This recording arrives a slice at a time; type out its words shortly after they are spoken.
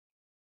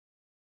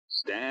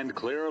Stand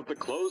clear of the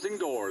closing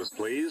doors,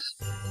 please.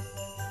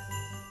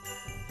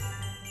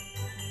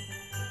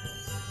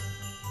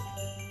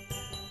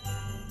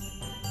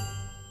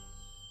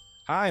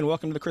 Hi, and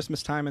welcome to the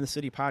Christmas Time in the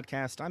City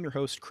podcast. I'm your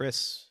host,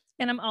 Chris.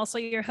 And I'm also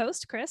your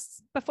host,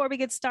 Chris. Before we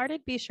get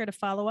started, be sure to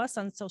follow us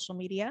on social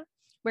media.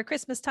 We're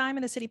Christmas Time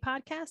in the City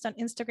podcast on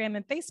Instagram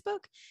and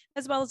Facebook,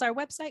 as well as our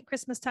website,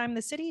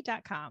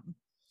 christmastimeinthecity.com.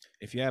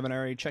 If you haven't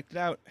already checked it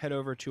out, head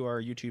over to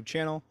our YouTube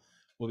channel.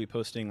 We'll be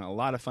posting a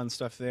lot of fun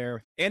stuff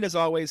there. And as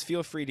always,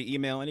 feel free to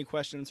email any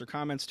questions or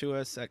comments to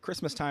us at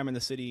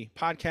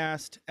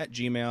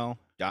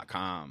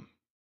christmastimeinthecitypodcast@gmail.com.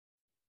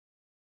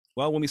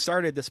 Well, when we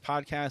started this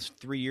podcast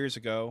 3 years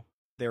ago,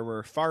 there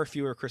were far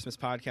fewer Christmas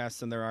podcasts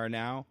than there are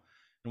now.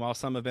 And while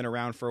some have been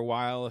around for a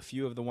while, a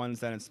few of the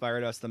ones that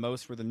inspired us the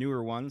most were the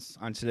newer ones.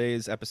 On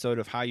today's episode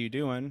of How You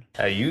Doing?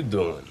 How you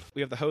doing? We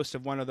have the host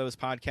of one of those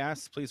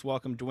podcasts. Please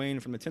welcome Dwayne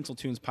from the Tinsel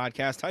Tunes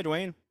podcast. Hi,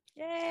 Dwayne.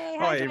 Yay!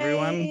 Hi, Dwayne.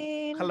 everyone.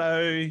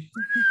 Hello.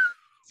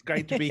 It's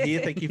great to be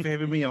here. Thank you for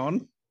having me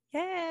on.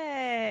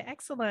 Yay!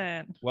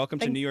 Excellent. Welcome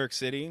to New York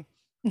City.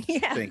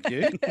 Yeah. Thank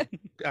you.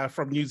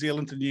 From New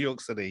Zealand to New York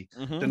City.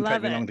 Didn't Love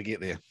take me it. long to get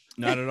there.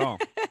 Not at all.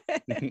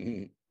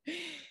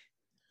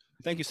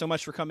 Thank you so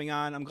much for coming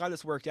on. I'm glad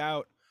this worked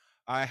out.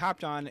 I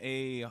hopped on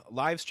a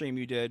live stream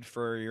you did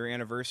for your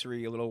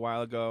anniversary a little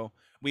while ago.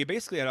 We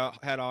basically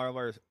had all of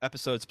our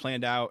episodes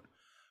planned out,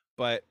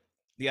 but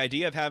the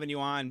idea of having you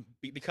on,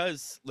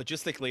 because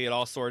logistically it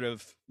all sort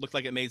of looked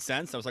like it made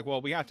sense, I was like,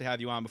 well, we have to have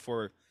you on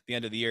before the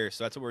end of the year.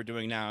 So that's what we're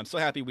doing now. I'm so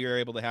happy we were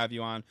able to have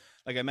you on.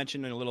 Like I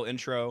mentioned in a little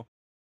intro,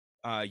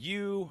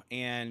 you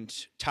and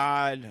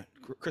Todd,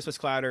 Christmas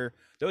Clatter,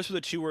 those were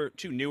the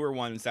two newer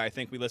ones that I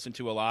think we listened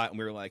to a lot, and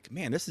we were like,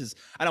 man, this is,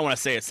 I don't want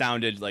to say it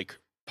sounded like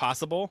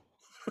possible,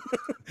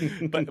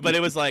 but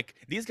it was like,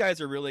 these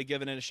guys are really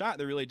giving it a shot.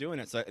 They're really doing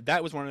it. So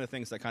that was one of the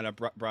things that kind of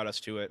brought us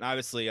to it. And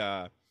obviously,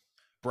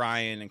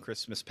 Brian and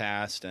Christmas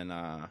Past and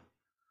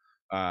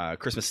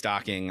Christmas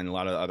Stocking and a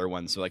lot of the other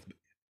ones. So like,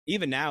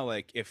 even now,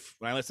 like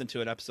when I listen to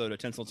an episode of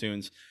Tinsel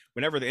Tunes,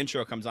 whenever the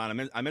intro comes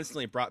on, I'm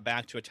instantly brought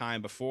back to a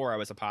time before I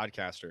was a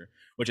podcaster,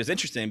 which is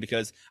interesting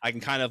because I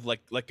can kind of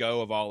like let go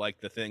of all like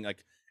the thing.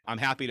 Like I'm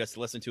happy to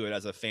listen to it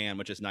as a fan,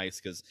 which is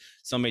nice because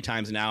so many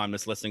times now I'm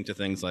just listening to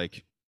things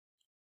like,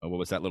 oh, what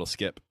was that little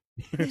skip?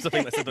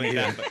 something like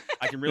that. But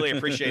I can really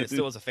appreciate it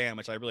still as a fan,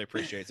 which I really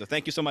appreciate. So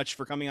thank you so much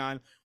for coming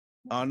on.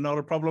 Not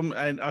a problem.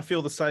 And I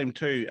feel the same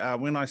too.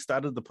 When I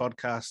started the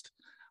podcast,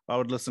 I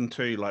would listen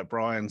to like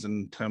Brian's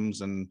and Tim's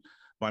and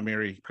My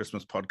Merry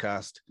Christmas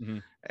podcast.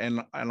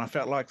 And I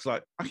felt like it's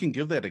like, I can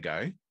give that a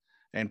go.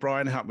 And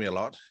Brian helped me a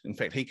lot. In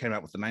fact, he came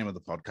up with the name of the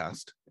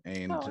podcast.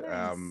 And Nice.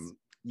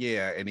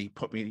 and he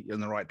put me in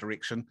the right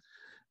direction.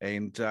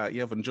 And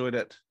I've enjoyed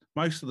it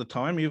most of the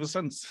time ever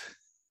since.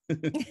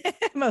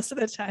 Most of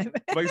the time.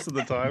 Most of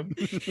the time.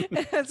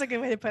 That's a good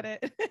way to put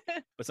it.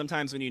 But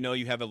sometimes when you know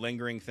you have a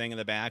lingering thing in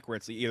the back where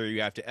it's either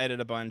you have to edit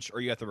a bunch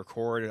or you have to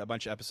record a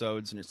bunch of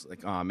episodes, and it's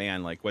like, oh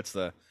man, like what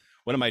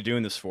am I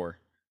doing this for?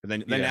 And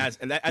then Yeah.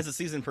 as the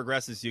season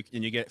progresses, you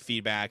get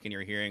feedback and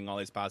you're hearing all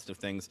these positive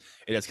things.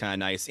 It is kind of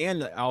nice,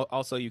 and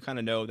also you kind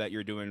of know that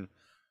you're doing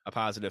a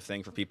positive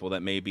thing for people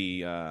that may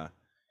be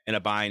in a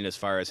bind as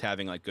far as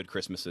having like good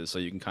Christmases, so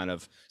you can kind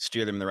of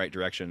steer them in the right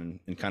direction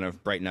and kind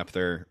of brighten up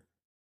their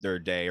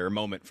day or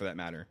moment for that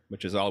matter,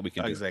 which is all we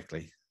can do.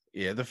 Exactly.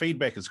 Yeah, the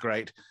feedback is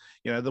great.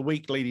 The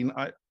week leading,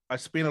 I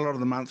spend a lot of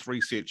the month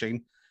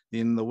researching.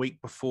 Then the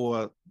week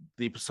before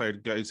the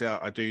episode goes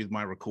out, I do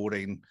my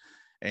recording.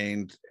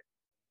 And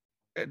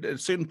at a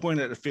certain point,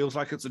 it feels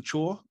like it's a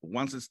chore.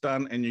 Once it's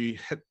done and you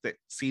hit that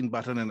send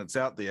button and it's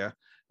out there,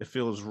 it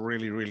feels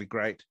really, really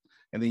great.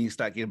 And then you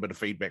start getting a bit of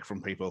feedback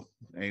from people.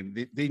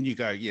 And then you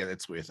go, yeah,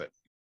 that's worth it.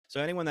 So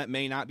anyone that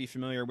may not be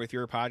familiar with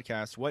your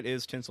podcast, what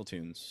is Tinsel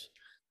Tunes?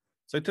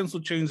 So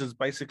Tinsel Tunes is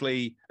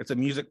basically, it's a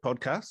music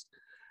podcast.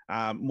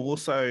 More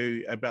so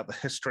about the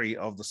history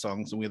of the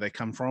songs and where they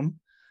come from.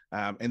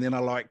 And then I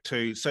like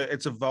to, so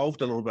it's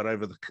evolved a little bit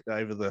over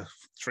the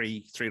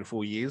three to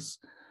 4 years.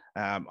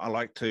 I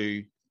like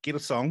to get a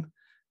song,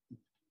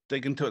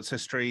 dig into its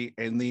history,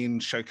 and then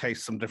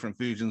showcase some different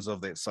versions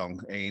of that song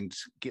and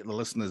get the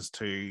listeners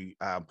to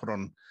put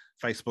on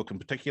Facebook in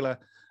particular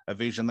a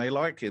version they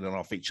like, and then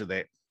I'll feature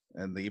that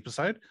in the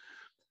episode.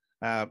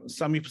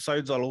 Some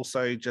episodes I'll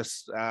also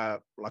just,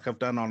 like I've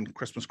done on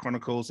Christmas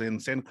Chronicles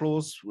and Santa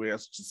Claus, where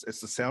it's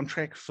the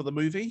soundtrack for the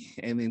movie,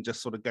 and then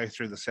just sort of go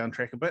through the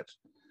soundtrack a bit.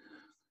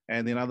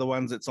 And then other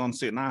ones, it's on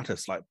certain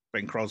artists like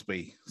Bing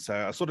Crosby. So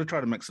I sort of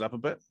try to mix it up a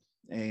bit.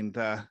 And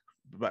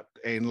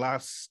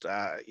last,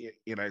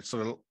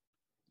 sort of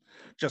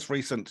just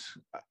recent,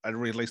 I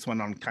released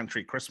one on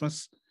Country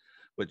Christmas,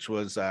 which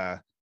was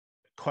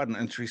quite an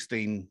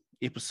interesting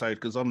episode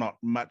because I'm not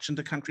much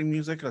into country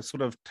music. I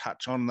sort of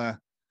touch on the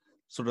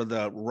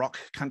rock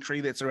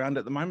country that's around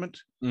at the moment.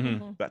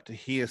 But to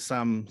hear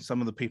some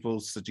of the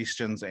people's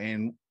suggestions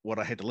and what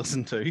I had to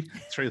listen to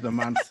through the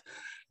month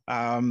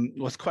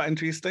was quite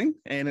interesting,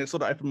 and it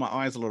sort of opened my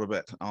eyes a little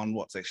bit on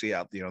what's actually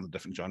out there on the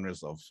different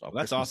genres of That's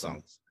Christmas awesome.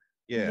 songs.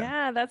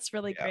 Yeah. That's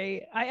really Yeah.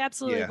 great. I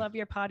absolutely Yeah. love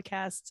your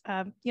podcast.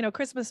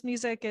 Christmas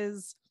music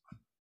is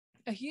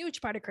a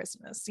huge part of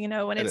Christmas, and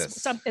It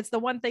it's is. it's the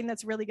one thing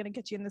that's really going to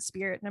get you in the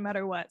spirit no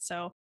matter what.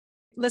 So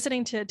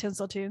listening to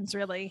Tinsel Tunes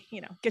really,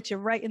 get you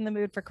right in the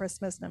mood for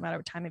Christmas no matter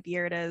what time of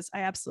year it is.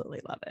 I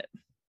absolutely love it.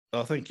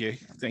 Oh, thank you.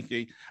 Thank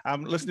you.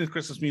 Listening to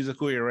Christmas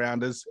music all year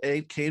round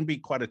it can be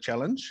quite a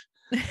challenge.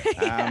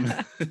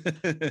 Yeah.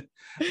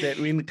 That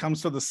when it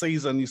comes to the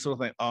season, you sort of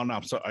think, oh no,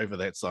 I'm so over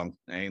that song.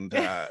 And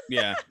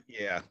Yeah.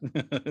 yeah.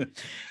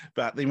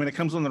 But then when it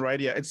comes on the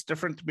radio, it's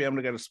different to be able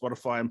to go to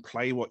Spotify and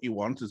play what you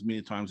want as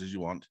many times as you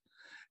want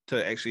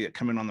to actually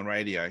come in on the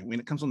radio. When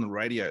it comes on the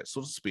radio, it's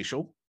sort of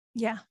special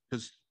Yeah.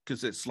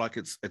 because it's like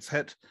it's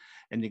hit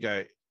and you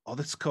go, oh,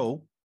 that's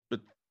cool.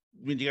 But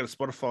when you go to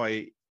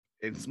Spotify,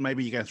 it's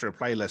maybe you go through a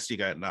playlist, you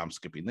go, no, I'm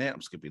skipping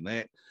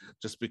that,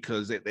 just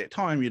because at that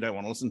time you don't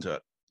want to listen to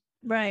it.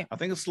 Right. I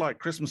think it's like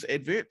Christmas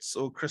adverts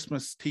or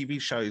Christmas TV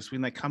shows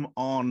when they come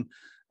on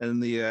in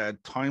the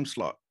time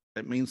slot.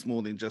 It means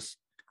more than just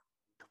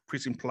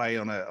pressing play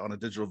on a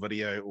digital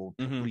video or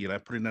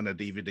putting in a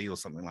DVD or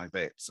something like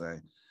that. So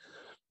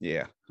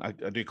yeah, I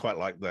do quite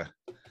like the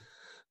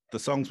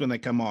songs when they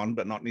come on,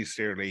 but not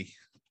necessarily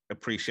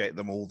appreciate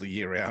them all the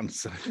year round.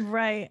 So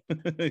Right.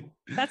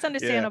 That's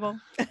understandable.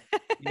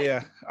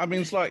 Yeah. I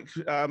mean, it's like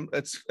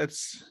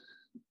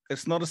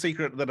it's not a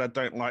secret that I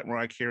don't like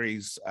Mariah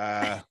Carey's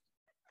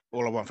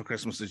All I Want for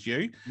Christmas Is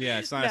You. Yeah,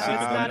 it's not No, a secret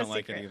it's that I not a don't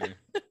like it secret.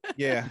 either.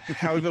 Yeah.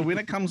 However, when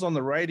it comes on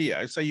the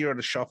radio, say you're at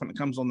a shop and it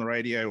comes on the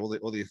radio or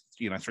the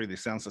through the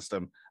sound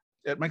system,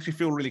 it makes you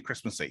feel really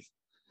Christmassy.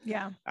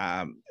 Yeah.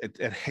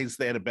 It has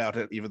that about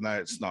it, even though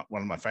it's not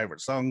one of my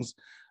favorite songs.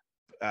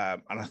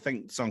 And I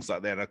think songs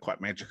like that are quite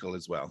magical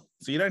as well.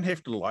 So you don't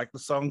have to like the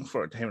song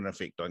for it to have an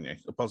effect on you,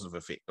 a positive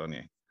effect on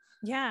you.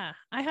 Yeah,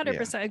 I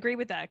 100% agree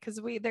with that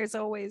because there's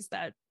always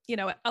that,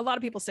 a lot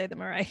of people say the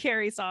Mariah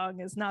Carey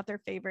song is not their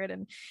favorite.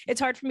 And it's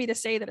hard for me to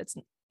say that it's,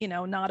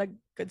 not a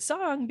good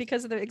song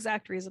because of the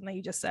exact reason that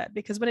you just said.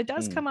 Because when it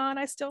does come on,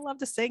 I still love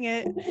to sing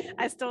it.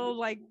 I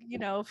still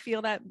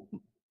feel that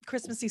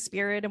Christmassy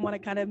spirit and want to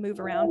kind of move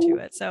around to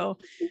it. So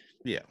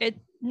yeah, it's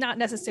not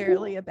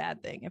necessarily a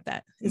bad thing if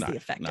that is the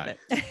effect of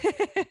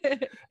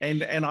it.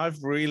 And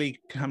I've really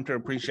come to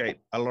appreciate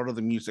a lot of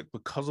the music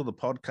because of the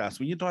podcast.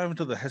 When you dive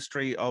into the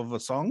history of a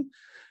song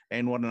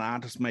and what an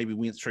artist maybe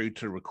went through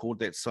to record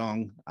that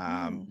song,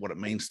 what it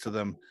means to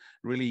them,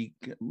 really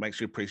makes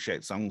you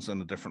appreciate songs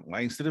in a different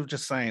way. Instead of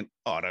just saying,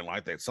 oh, I don't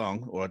like that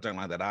song or I don't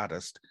like that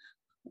artist,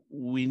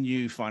 when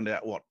you find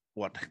out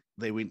what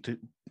they went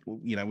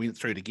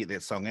through to get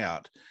that song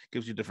out,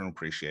 gives you different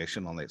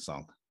appreciation on that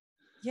song.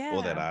 Yeah.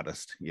 Or that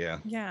artist. Yeah.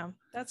 Yeah,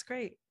 that's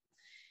great.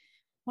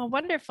 Well,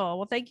 wonderful.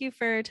 Well, thank you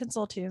for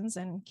Tinsel Tunes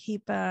and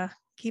keep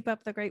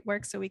up the great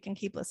work so we can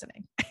keep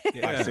listening.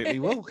 Yeah. I certainly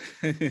will.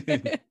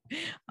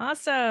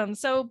 Awesome.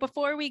 So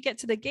before we get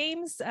to the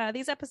games,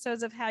 these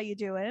episodes of How You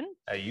Doing?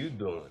 How you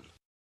doing?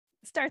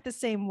 Start the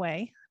same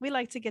way. We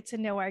like to get to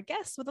know our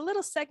guests with a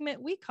little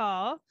segment we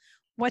call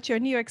What's Your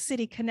New York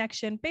City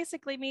Connection?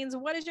 Basically means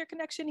what is your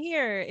connection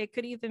here? It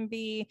could even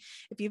be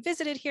if you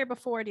visited here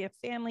before, do you have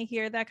family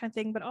here, that kind of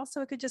thing. But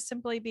also it could just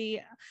simply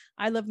be,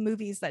 I love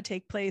movies that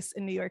take place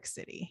in New York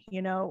City,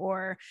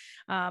 or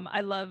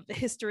I love the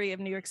history of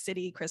New York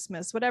City,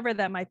 Christmas, whatever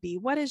that might be.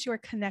 What is your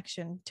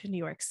connection to New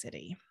York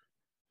City?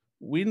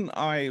 When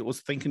I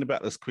was thinking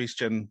about this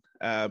question,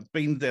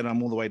 being that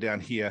I'm all the way down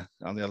here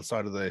on the other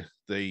side of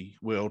the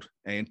world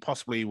and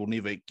possibly will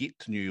never get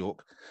to New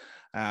York,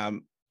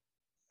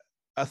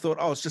 I thought,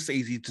 it's just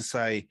easy to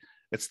say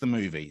it's the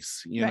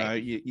movies,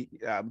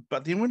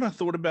 but then when I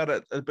thought about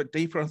it a bit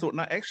deeper, I thought,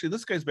 no, actually,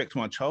 this goes back to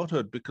my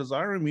childhood because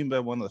I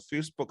remember one of the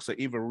first books I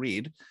ever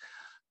read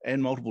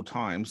and multiple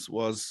times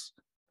was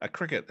A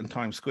Cricket in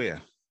Times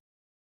Square.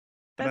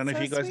 I don't know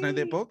if you guys know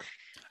that book.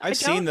 I've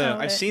seen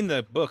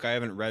the book. I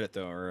haven't read it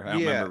though, or I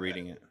don't remember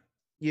reading it.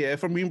 Yeah,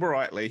 if I remember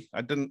rightly,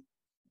 I didn't,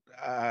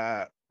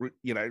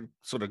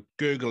 sort of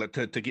Google it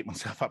to get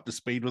myself up to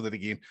speed with it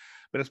again.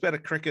 But it's about a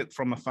cricket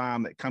from a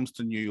farm that comes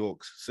to New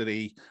York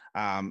City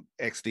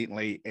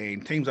accidentally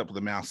and teams up with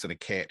a mouse and a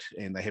cat,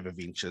 and they have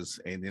adventures.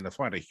 And then they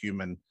find a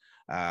human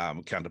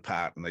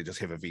counterpart, and they just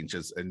have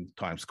adventures in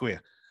Times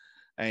Square.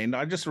 And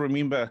I just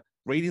remember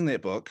reading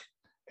that book,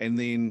 and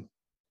then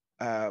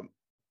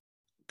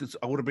because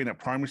I would have been at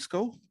primary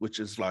school, which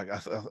is like I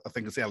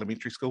think it's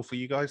elementary school for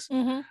you guys.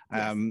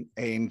 Mm-hmm.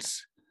 And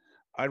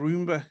I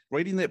remember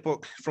reading that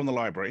book from the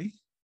library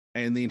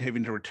and then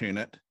having to return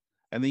it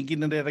and then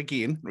getting it out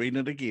again,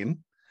 reading it again.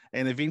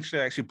 And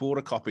eventually I actually bought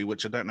a copy,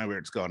 which I don't know where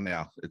it's gone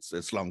now.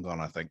 It's long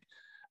gone, I think.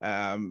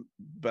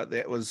 But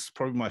that was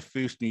probably my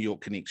first New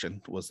York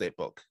connection was that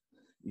book.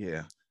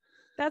 Yeah.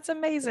 That's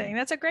amazing.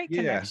 That's a great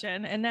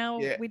connection. And now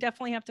we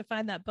definitely have to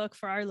find that book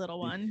for our little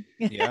one.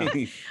 Yeah.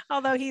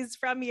 Although he's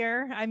from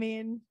here, I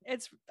mean,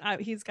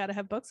 he's got to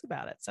have books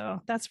about it.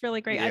 So that's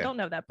really great. Yeah. I don't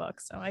know that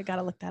book, so I got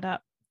to look that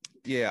up.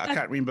 Yeah, I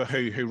can't remember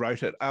who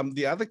wrote it.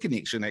 The other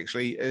connection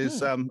actually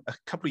is a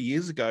couple of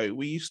years ago,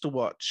 we used to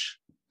watch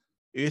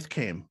Earth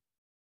Cam.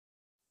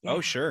 Oh,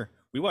 sure.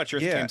 We watch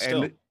Earth Cam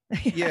still.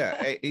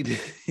 Yeah,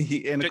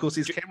 and of course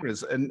there's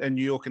cameras in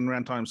New York and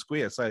around Times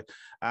Square. So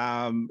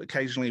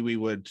occasionally we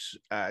would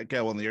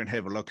go on there and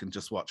have a look and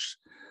just watch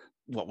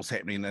what was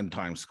happening in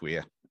Times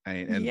Square.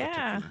 In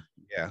particular.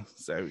 Yeah.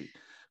 So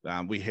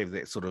we have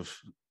that sort of,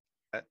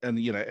 and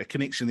a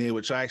connection there,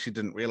 which I actually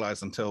didn't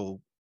realize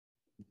until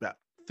about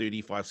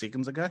 35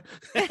 seconds ago.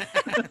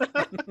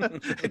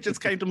 It just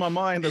came to my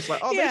mind. It's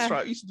like, oh, that's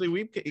right. I used to do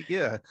webcam.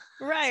 Yeah.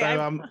 Right.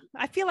 So,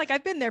 I feel like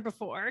I've been there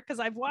before because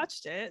I've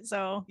watched it.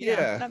 So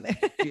yeah.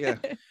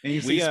 And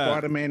you see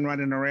Spider-Man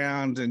running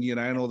around and,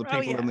 and all the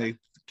people in the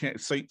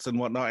suits and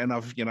whatnot. And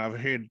I've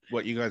heard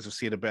what you guys have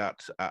said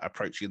about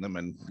approaching them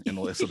and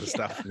all that sort of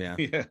stuff.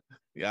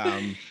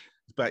 Yeah.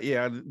 But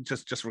yeah,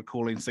 just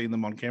recalling seeing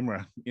them on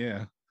camera.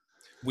 Yeah.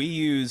 We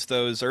use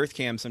those Earth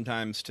cams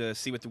sometimes to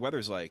see what the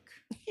weather's like.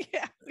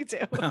 Yeah, we do.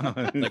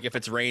 Like if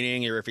it's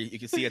raining, or if you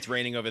can see it's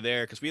raining over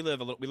there, because we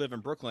live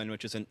in Brooklyn,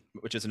 which is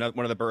another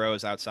one of the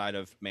boroughs outside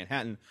of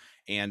Manhattan,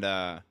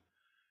 and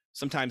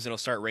sometimes it'll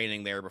start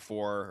raining there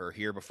before or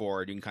here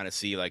before. You can kind of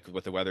see like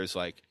what the weather's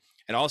like.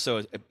 And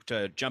also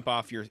to jump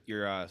off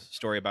your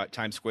story about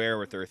Times Square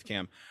with Earth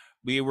cam,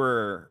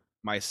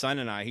 my son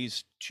and I,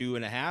 he's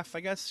 2.5, I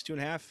guess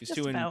 2.5.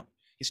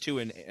 He's two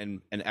and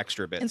an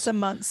extra bit in some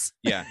months.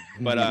 Yeah,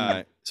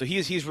 but so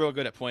he's real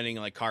good at pointing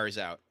like cars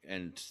out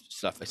and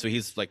stuff. So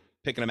he's like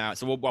picking them out.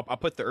 So I'll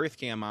put the Earth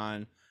cam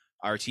on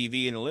our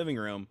TV in the living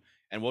room,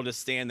 and we'll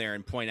just stand there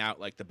and point out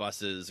like the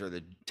buses or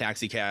the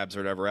taxi cabs or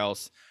whatever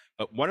else.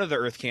 But one of the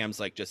Earth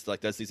cams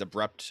does these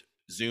abrupt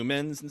zoom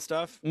ins and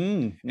stuff,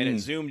 and it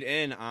zoomed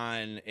in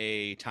on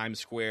a Times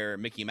Square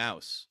Mickey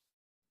Mouse,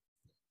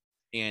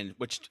 and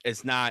which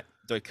is not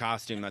the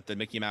costume that the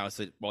Mickey Mouse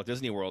at Walt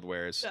Disney World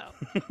wears.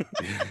 No.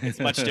 It's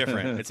much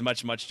different. It's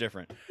much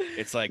different.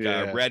 It's like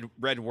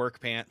red work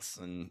pants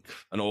and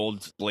an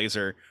old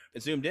blazer.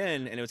 It zoomed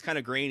in and it was kind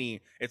of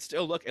grainy. It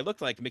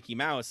looked like Mickey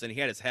Mouse, and he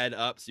had his head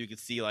up so you could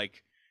see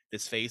like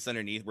this face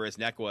underneath where his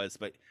neck was.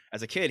 But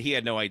as a kid, he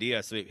had no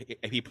idea. So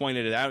he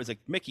pointed it out. It was like,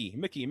 Mickey.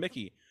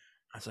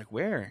 I was like,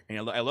 where?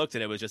 And I looked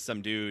and it was just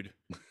some dude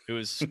who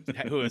was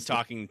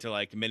talking to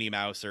like Minnie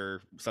Mouse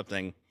or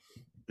something.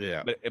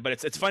 Yeah,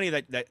 but it's funny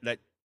that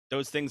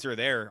those things are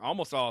there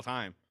almost all the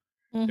time.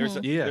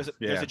 Mm-hmm.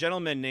 There's a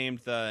gentleman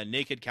named the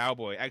Naked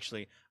Cowboy.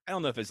 Actually, I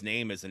don't know if his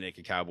name is the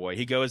Naked Cowboy.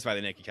 He goes by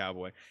the Naked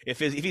Cowboy. If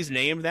he's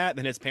named that,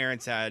 then his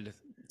parents had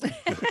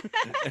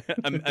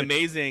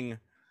amazing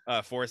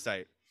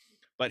foresight.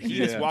 But he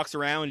just walks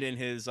around in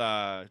his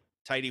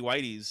tidy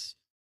whities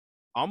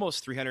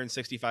almost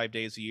 365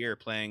 days a year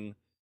playing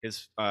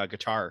his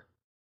guitar.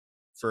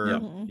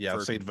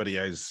 I've seen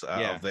videos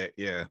of that.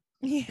 Yeah,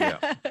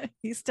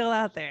 he's still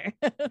out there.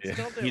 He's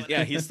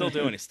still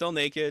doing it. He's still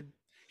naked.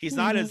 He's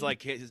not as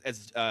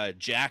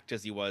jacked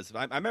as he was.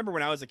 I remember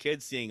when I was a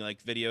kid seeing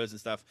like videos and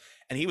stuff,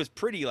 and he was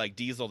pretty like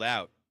dieseled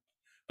out.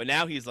 But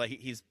now he's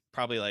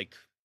probably like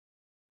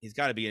he's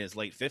got to be in his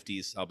late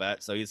 50s, I'll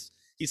bet. So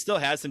he still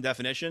has some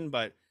definition,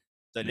 but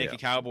the Naked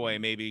Cowboy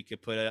maybe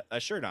could put a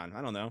shirt on.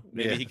 I don't know.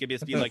 Maybe he could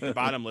just be like the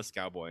bottomless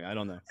cowboy. I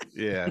don't know.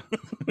 Yeah.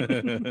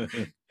 That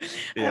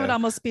would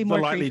almost be more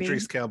politely creepy.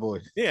 dressed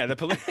cowboy. Yeah.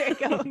 There you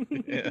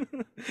go.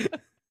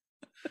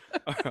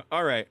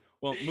 All right.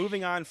 Well,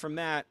 moving on from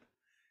that,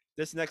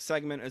 this next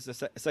segment is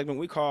a segment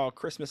we call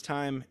Christmas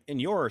Time in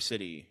Your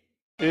City.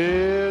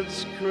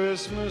 It's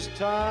Christmas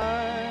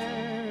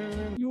time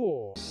in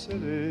your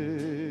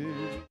city.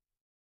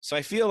 So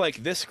I feel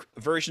like this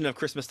version of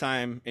Christmas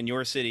Time in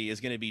Your City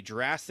is going to be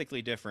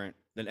drastically different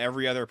than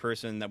every other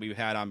person that we've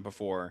had on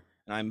before.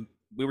 And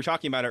we were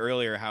talking about it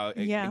earlier, how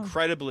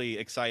incredibly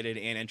excited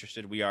and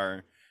interested we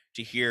are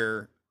to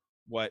hear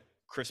what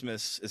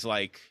Christmas is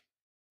like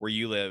where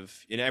you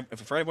live. And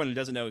for everyone who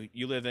doesn't know,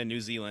 you live in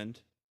New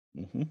Zealand.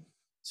 Mm-hmm.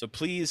 So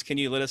please, can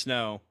you let us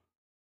know?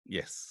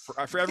 Yes.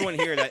 For everyone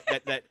here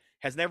that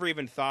has never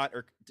even thought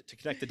or to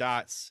connect the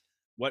dots,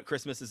 what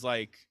Christmas is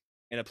like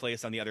in a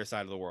place on the other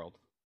side of the world.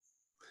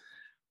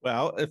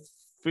 Well,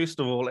 first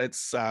of all, it's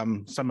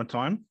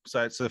summertime.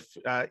 So it's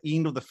the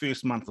end of the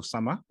first month of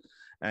summer,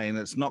 and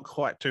it's not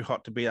quite too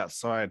hot to be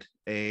outside.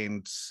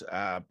 And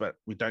but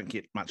we don't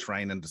get much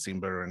rain in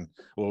December,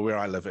 or where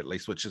I live at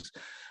least, which is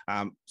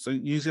so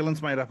New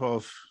Zealand's made up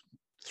of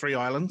 3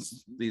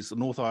 islands. There's the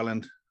North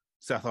Island,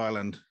 South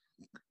Island,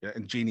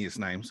 ingenious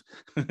names,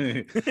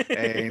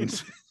 and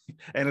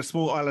a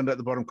small island at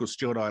the bottom called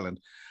Stewart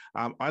Island.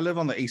 I live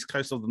on the east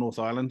coast of the North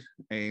Island,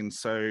 and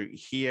so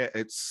here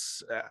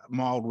it's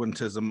mild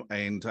winters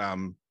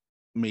and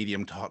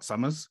medium to hot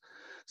summers.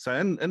 So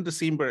in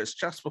December, it's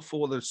just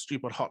before the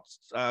stupid hot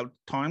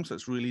time, so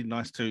it's really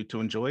nice to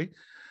enjoy.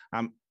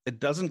 It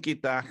doesn't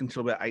get dark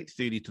until about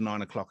 8:30 to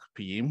 9 o'clock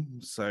p.m.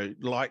 So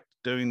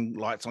doing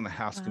lights on the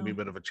house can be a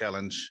bit of a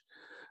challenge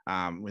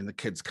when the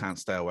kids can't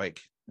stay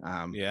awake.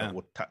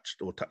 We'll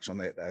touch on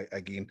that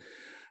again.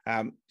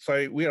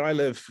 So where I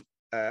live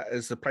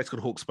is a place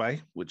called Hawke's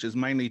Bay, which is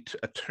mainly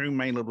 2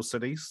 main little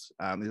cities.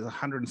 There's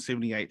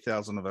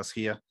 178,000 of us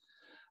here.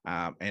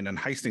 And in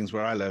Hastings,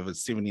 where I live,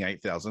 is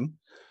 78,000.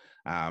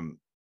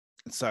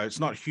 So it's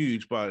not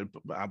huge by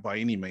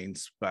any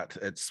means, but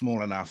it's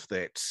small enough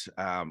that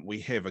we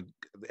have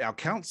our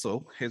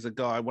council has a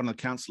guy, one of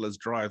the councillors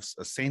drives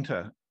a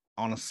Santa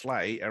on a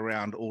sleigh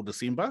around all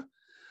December.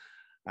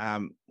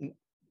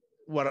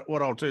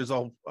 What I'll do is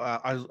I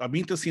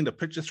meant to send a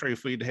picture through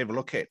for you to have a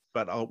look at,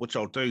 but which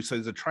I'll do. So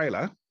there's a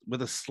trailer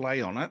with a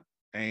sleigh on it,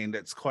 and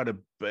it's quite a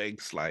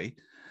big sleigh,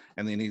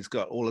 and then he's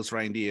got all his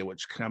reindeer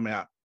which come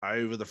out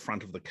over the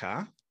front of the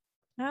car.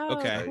 Oh,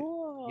 Okay.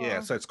 cool.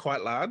 Yeah, so it's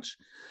quite large.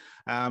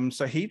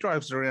 So he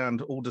drives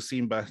around all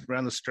December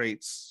around the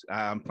streets,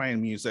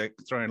 playing music,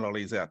 throwing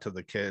lollies out to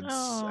the kids.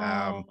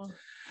 Oh.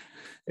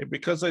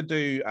 Because I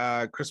do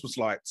Christmas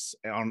lights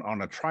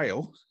on a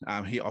trail,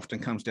 he often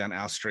comes down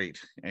our street,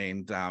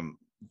 and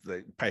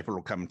the people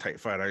will come and take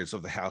photos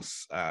of the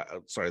house,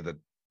 the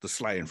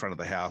sleigh in front of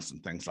the house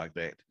and things like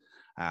that.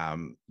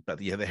 But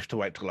yeah, they have to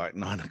wait till like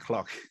 9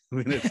 o'clock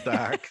when it's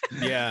dark.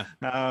 Yeah.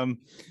 And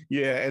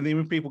then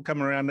when people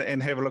come around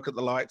and have a look at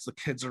the lights, the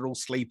kids are all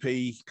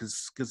sleepy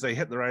because they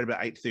hit the road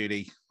about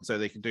 8:30, so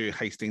they can do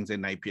Hastings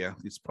and Napier.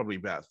 It's probably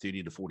about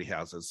 30 to 40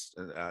 houses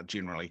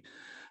generally.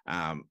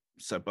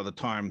 So by the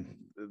time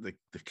the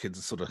kids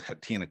are sort of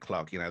at 10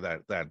 o'clock,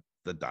 they're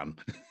done.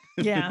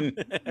 Yeah,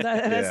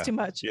 that's too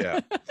much.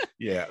 Yeah.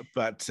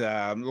 But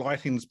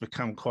lighting's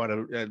become quite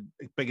a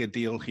bigger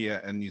deal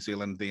here in New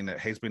Zealand than it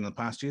has been in the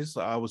past years.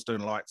 So I was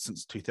doing lights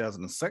since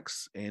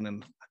 2006,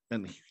 and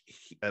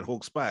at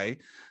Hawke's Bay,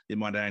 there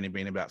might have only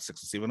been about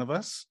 6 or 7 of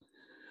us.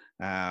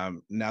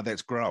 Now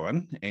that's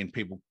growing, and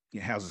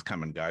houses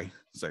come and go.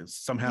 So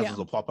some houses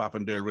will pop up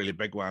and do really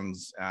big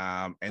ones,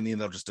 and then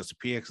they'll just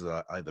disappear because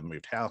they either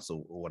moved house or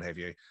what have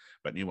you.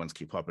 But new ones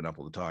keep popping up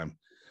all the time.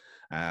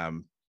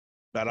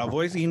 But I've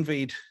always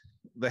envied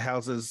the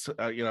houses,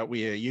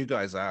 where you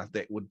guys are,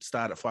 that would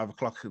start at 5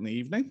 o'clock in the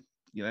evening.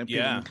 People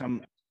can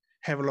come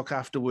have a look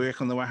after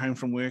work on the way home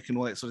from work and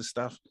all that sort of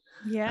stuff.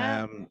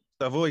 Yeah.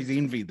 So I've always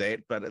envied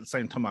that, but at the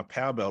same time, my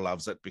power bill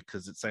loves it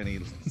because it's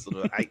only sort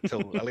of 8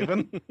 till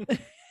 11.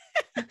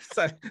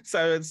 so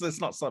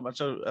it's not so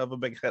much of a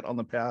big hit on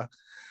the power.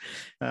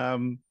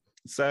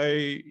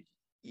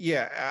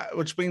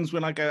 Which means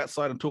when I go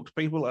outside and talk to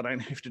people, I don't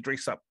have to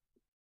dress up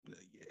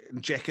in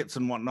jackets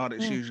and whatnot.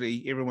 It's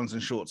usually everyone's in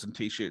shorts and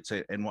t-shirts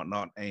and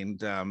whatnot, and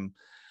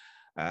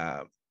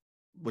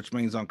which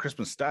means on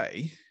Christmas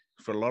Day,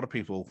 for a lot of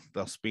people,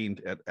 they'll spend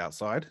it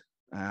outside,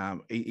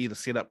 either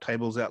set up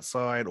tables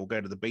outside or go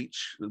to the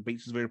beach. The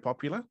beach is very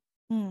popular.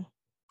 And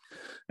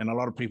a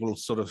lot of people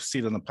sort of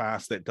said in the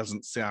past that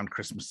doesn't sound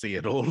Christmassy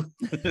at all.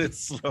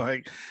 It's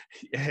like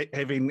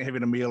having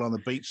a meal on the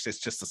beach. That's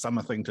just a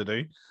summer thing to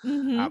do.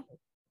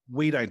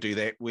 We don't do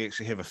that. We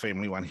actually have a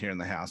family one here in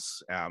the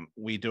house.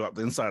 We do up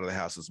the inside of the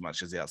house as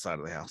much as the outside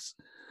of the house.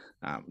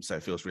 So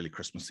it feels really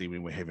Christmassy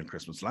when we're having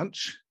Christmas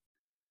lunch.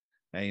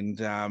 And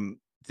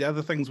the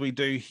other things we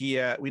do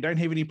here, we don't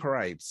have any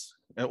parades.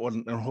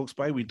 In Hawke's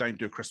Bay, we don't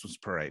do a Christmas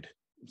parade.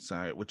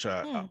 So, which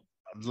I'd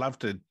love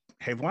to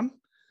have one.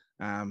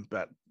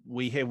 But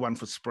we have one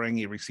for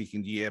spring every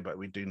second year, but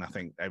we do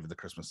nothing over the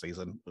Christmas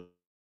season,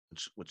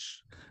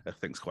 which I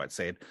think is quite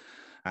sad.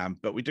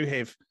 But we do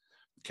have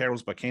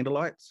carols by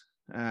candlelight.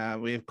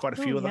 We have quite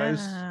a few of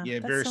those. Yeah,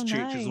 various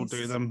churches will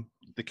do them.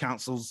 The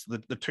councils,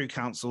 the 2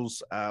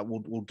 councils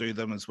will do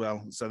them as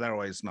well. So they're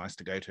always nice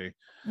to go to.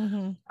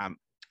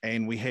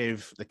 And we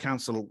have the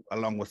council,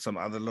 along with some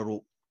other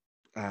little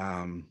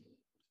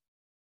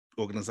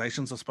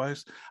organizations, I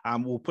suppose,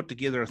 will put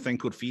together a thing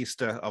called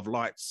Fiesta of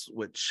Lights,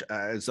 which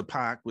is a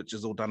park which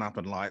is all done up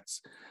in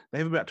lights. They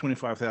have about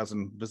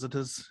 25,000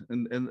 visitors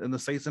in the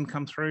season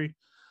come through.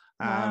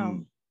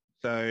 Wow.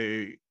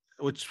 So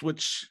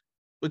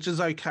which is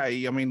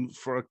okay. I mean,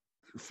 for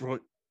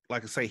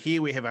like I say,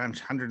 here we have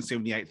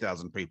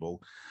 178,000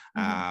 people.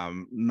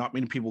 Not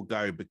many people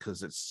go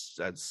because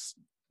it's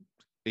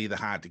either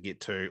hard to get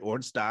to or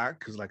it's dark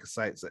because, like I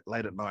say, it's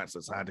late at night, so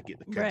it's hard to get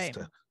the kids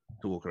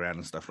to walk around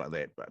and stuff like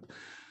that. But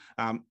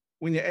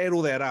when you add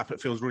all that up,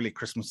 it feels really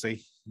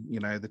Christmassy.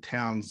 The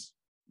towns,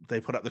 they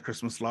put up the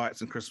Christmas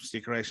lights and Christmas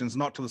decorations,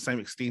 not to the same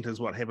extent as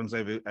what happens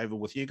over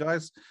with you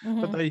guys,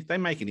 but they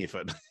make an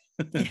effort.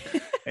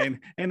 and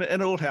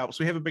it all helps.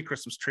 We have a big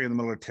Christmas tree in the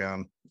middle of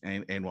town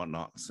and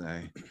whatnot.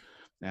 So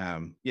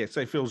so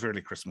it feels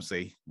really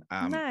Christmassy.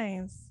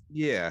 Nice.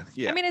 Yeah.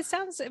 I mean, it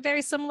sounds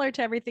very similar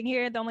to everything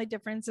here. The only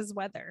difference is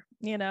weather,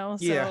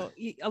 so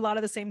a lot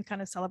of the same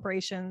kind of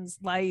celebrations,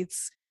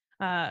 lights.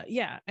 I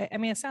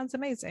mean, it sounds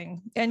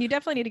amazing. And you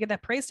definitely need to get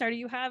that parade started.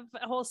 You have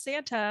a whole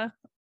Santa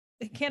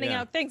handing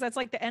out things. That's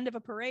like the end of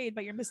a parade,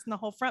 but you're missing the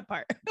whole front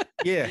part.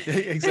 Yeah,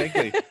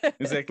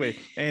 exactly.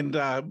 And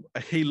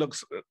he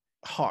looks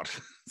hot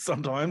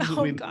sometimes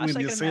when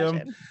you see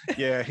him.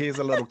 Yeah, here's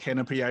a little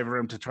canopy over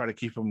him to try to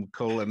keep him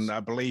cool, and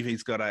I believe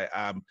he's got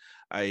a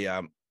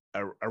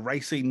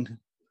racing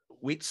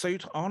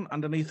wetsuit on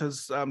underneath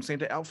his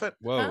Santa outfit.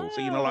 Whoa!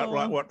 So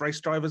like what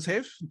race drivers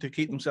have to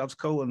keep themselves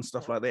cool and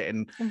stuff like that,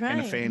 and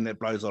a fan that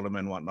blows on him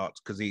and whatnot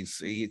because he's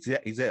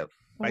out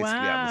basically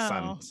out in the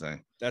sun. So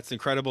that's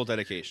incredible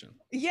dedication.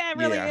 Yeah, it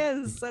really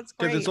is. That's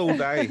great. Because it's all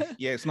day.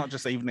 Yeah, it's not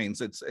just evenings.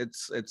 It's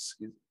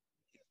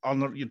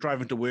you're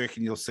driving to work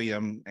and you'll see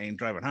him, and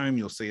driving home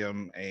you'll see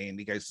him, and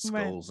he goes to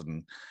schools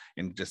and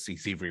just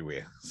he's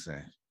everywhere. So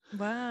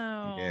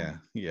wow.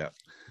 Yeah.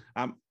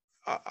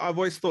 I've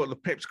always thought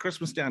that perhaps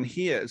Christmas down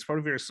here is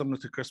probably very similar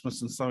to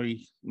Christmas in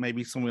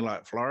maybe somewhere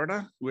like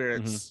Florida, where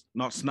it's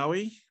not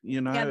snowy,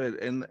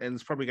 and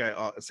it's probably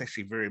it's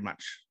actually very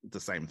much the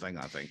same thing,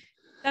 I think.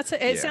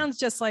 It sounds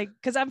just like,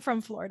 because I'm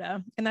from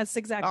Florida, and that's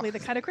exactly the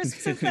kind of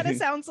Christmas that it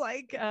sounds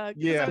like. I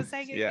was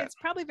saying it's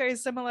probably very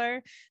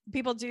similar.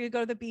 People do go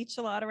to the beach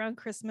a lot around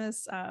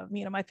Christmas.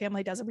 My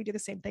family doesn't. We do the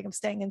same thing of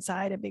staying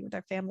inside and being with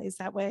our families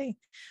that way.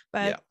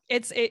 But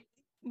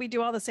we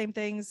do all the same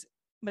things,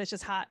 but it's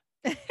just hot.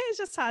 It's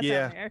just hot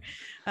down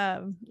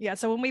there.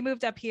 So when we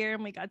moved up here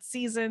and we got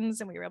seasons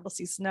and we were able to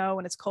see snow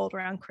and it's cold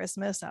around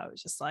Christmas, I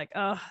was just like,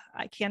 oh,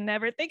 I can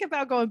never think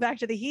about going back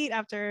to the heat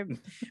after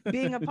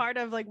being a part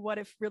of like what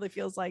it really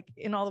feels like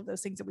in all of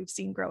those things that we've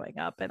seen growing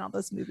up and all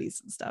those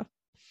movies and stuff.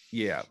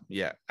 Yeah.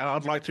 And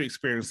I'd like to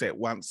experience that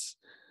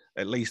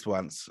at least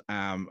once.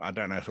 I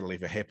don't know if it'll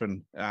ever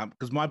happen,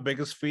 because my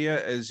biggest fear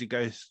is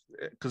because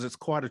it's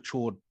quite a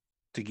chore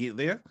to get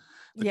there,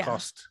 the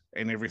cost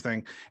and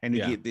everything, and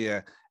you get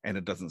there and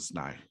it doesn't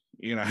snow,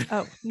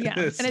 Oh yeah.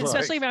 And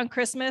especially around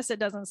Christmas, it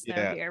doesn't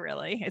snow here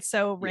really. It's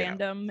so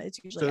random. It's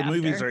usually so the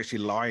movies are actually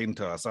lying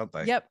to us, aren't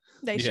they? Yep,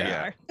 they sure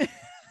are.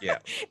 Yeah.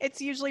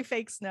 It's usually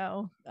fake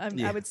snow.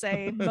 I would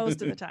say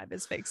most of the time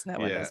is fake snow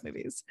in those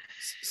movies.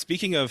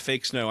 Speaking of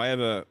fake snow, I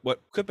have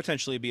what could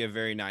potentially be a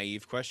very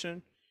naive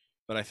question,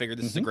 but I figured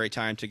this is a great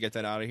time to get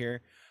that out of here.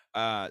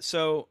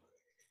 So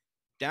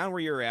down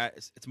where you're at,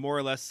 it's more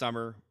or less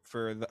summer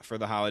for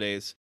the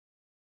holidays.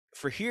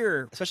 For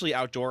here, especially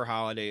outdoor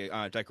holiday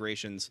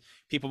decorations,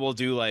 people will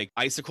do like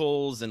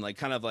icicles and like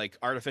kind of like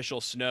artificial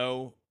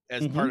snow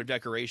as part of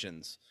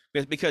decorations,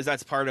 because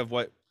that's part of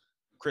what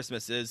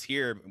Christmas is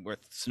here with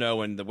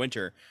snow in the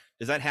winter.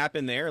 Does that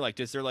happen there? Like,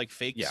 is there like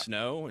fake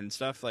snow and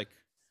stuff? Like,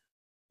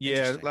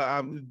 there's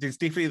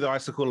definitely the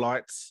icicle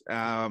lights,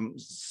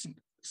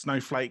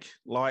 snowflake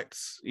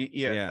lights.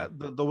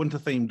 The winter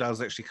theme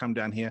does actually come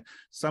down here.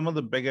 Some of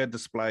the bigger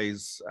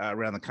displays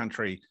around the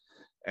country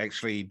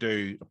actually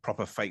do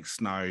proper fake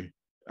snow,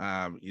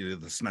 the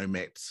snow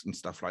mats and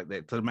stuff like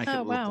that to make it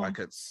look like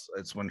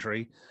it's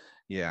wintry.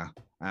 So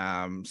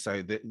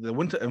the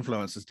winter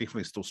influence is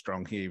definitely still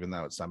strong here, even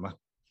though it's summer.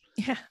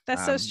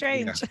 That's so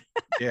strange.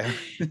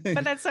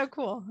 But that's so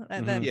cool.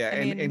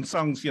 And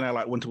songs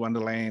like Winter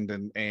Wonderland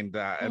and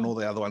all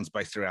the other ones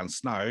based around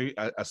snow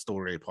are still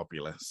really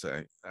popular.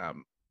 So I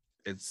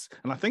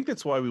think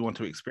that's why we want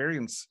to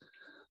experience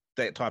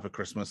that type of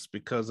Christmas,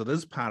 because it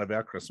is part of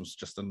our Christmas,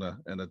 just in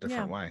a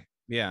different way.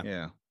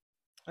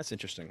 That's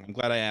interesting. I'm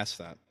glad I asked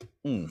that.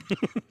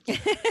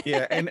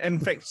 And in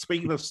fact,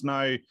 speaking of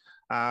snow,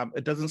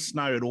 it doesn't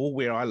snow at all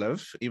where I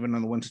live, even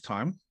in the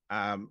wintertime.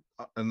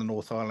 In the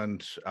North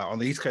Island, on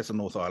the east coast of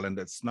North Island,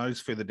 it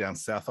snows further down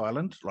South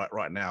Island. Like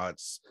right now,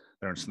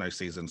 they're in snow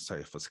season,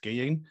 so for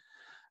skiing,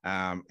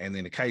 and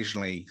then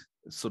occasionally,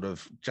 sort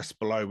of just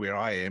below where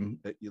I am,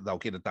 they'll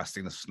get a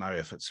dusting of snow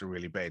if it's a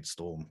really bad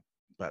storm.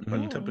 But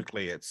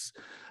typically, it's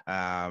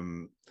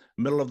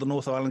middle of the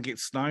North Island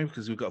gets snow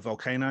because we've got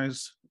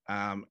volcanoes,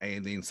 and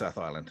then South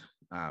Island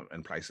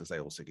in places they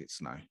also get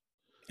snow.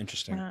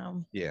 Interesting.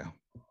 Wow. Yeah.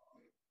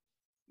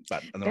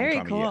 But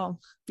very cool. Wrong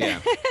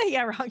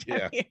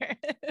time here.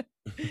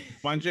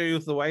 Mind you,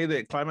 with the way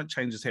that climate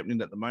change is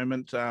happening at the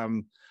moment, I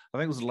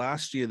think it was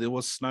last year there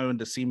was snow in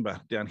December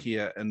down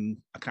here, and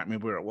I can't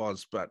remember where it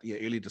was, but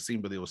early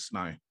December there was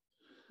snow.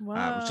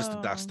 Wow. It was just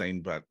a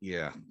dusting, but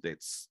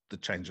that's the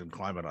change in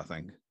climate, I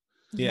think.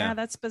 Yeah,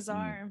 that's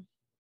bizarre.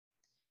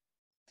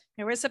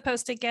 And we're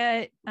supposed to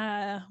get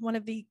one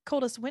of the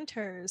coldest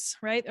winters,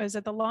 right? Or is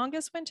it the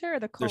longest winter or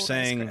the coldest?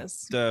 They're saying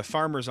the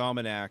Farmer's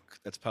Almanac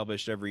that's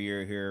published every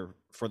year here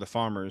for the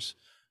farmers,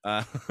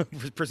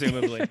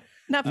 presumably.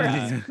 Not for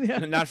us.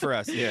 Not for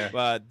us.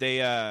 But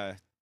the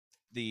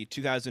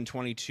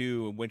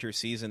 2022 winter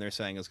season, they're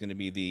saying, is going to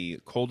be the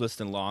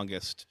coldest and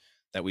longest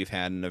that we've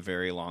had in a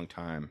very long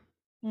time.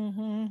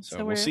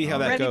 So we'll see how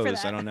that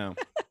goes. I don't know.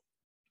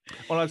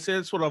 Well, I'd say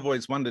that's what I've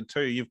always wondered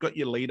too. You've got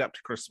your lead up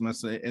to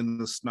Christmas in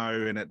the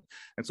snow, and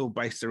it's all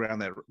based around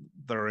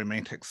the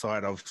romantic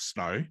side of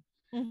snow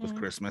with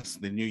Christmas.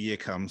 The New Year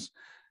comes,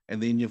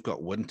 and then you've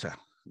got winter.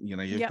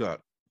 You've got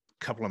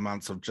a couple of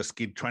months of just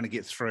trying to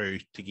get through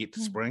to get to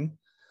spring.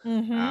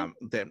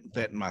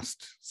 That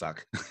must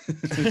suck,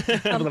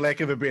 for the lack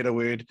of a better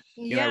word.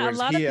 A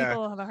lot of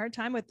people have a hard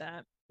time with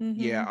that.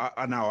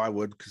 I know I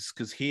would,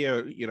 because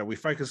here, we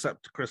focus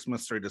up to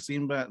Christmas through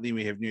December, then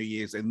we have New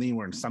Year's, and then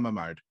we're in summer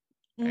mode.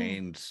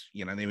 And,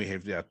 then we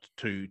have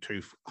two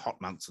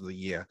hot months of the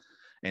year,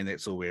 and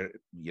that's all where,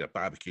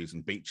 barbecues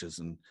and beaches.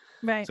 And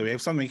so we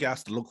have something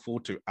else to look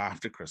forward to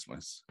after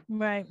Christmas.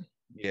 Right.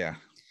 Yeah.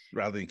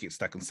 Rather than get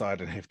stuck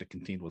inside and have to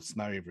contend with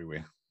snow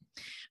everywhere.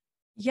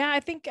 Yeah, I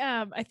think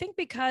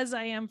because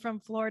I am from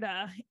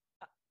Florida,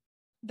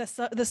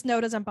 The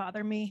snow doesn't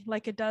bother me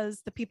like it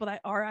does the people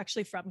that are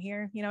actually from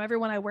here. You know,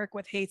 everyone I work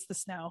with hates the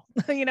snow.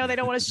 You know, they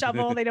don't want to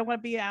shovel, they don't want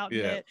to be out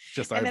in it.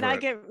 Just And then over I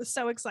it. get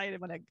so excited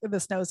when the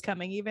snow's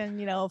coming. Even,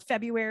 you know,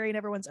 February and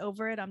everyone's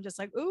over it. I'm just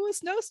like, ooh, a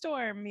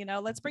snowstorm. You know,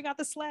 let's bring out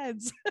the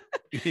sleds.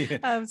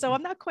 Yeah. So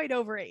I'm not quite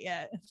over it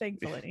yet,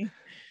 thankfully.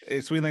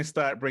 It's when they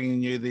start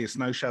bringing you their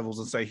snow shovels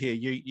and say, here,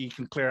 you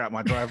can clear out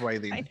my driveway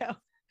then. I know.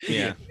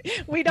 Yeah.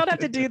 We don't have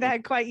to do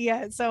that quite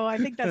yet. So I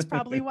think that's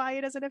probably why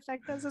it doesn't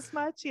affect us as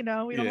much. You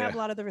know, we don't have a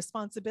lot of the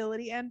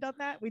responsibility end on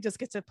that. We just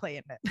get to play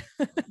in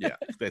it. Yeah,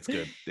 that's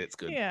good. That's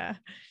good. Yeah.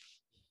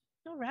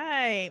 All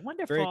right.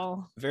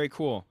 Wonderful. Very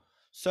cool.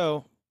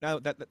 So now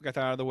that got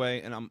that out of the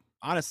way, and I'm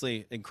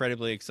honestly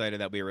incredibly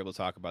excited that we were able to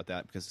talk about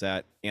that, because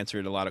that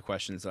answered a lot of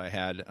questions that I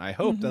had. I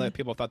hope that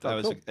people thought that I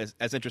was cool.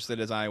 as interested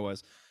as I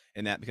was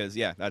in that, because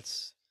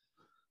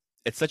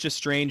it's such a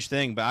strange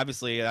thing, but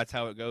obviously that's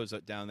how it goes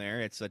down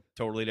there. It's a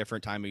totally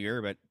different time of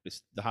year, but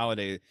it's the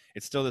holiday.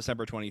 It's still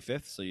December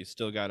 25th, so you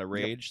still got to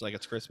rage like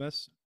it's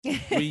Christmas.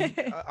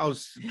 I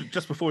was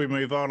just before we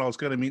move on, I was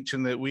going to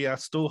mention that we are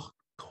still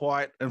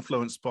quite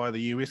influenced by the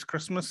US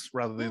Christmas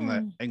rather than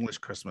the English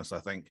Christmas,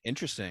 I think.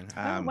 Interesting.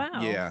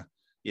 Wow.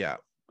 Yeah.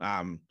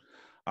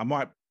 I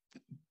might,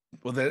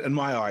 well, in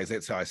my eyes,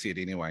 that's how I see it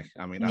anyway.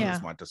 I mean,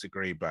 others might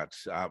disagree, but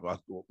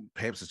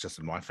perhaps it's just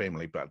in my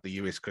family, but the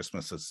US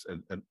Christmas is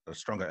a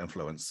stronger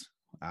influence.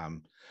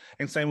 And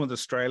same with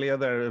Australia,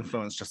 they're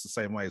influenced just the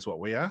same way as what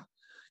we are,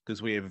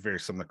 because we have a very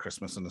similar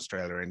Christmas in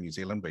Australia and New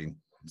Zealand being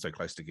so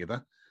close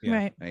together. Yeah.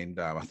 Right. And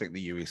I think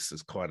the US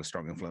is quite a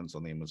strong influence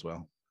on them as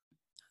well.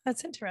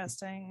 That's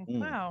interesting.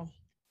 Wow.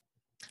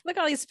 Look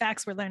at all these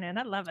facts we're learning.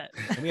 I love it.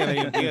 We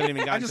haven't even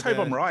gotten I just hope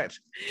I'm right.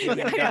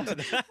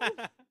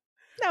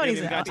 No,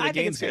 he's got to not. the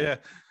games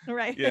yet.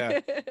 Right.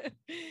 Yeah.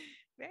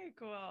 Very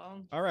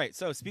cool. All right.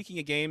 So speaking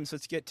of games,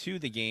 let's get to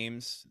the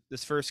games.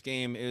 This first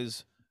game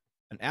is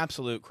an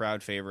absolute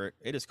crowd favorite.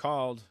 It is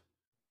called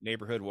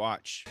Neighborhood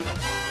Watch.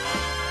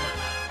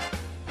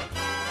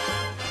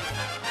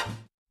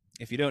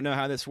 If you don't know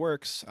how this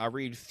works, I'll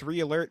read 3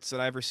 alerts that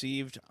I've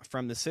received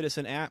from the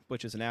Citizen app,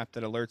 which is an app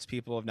that alerts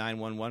people of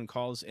 911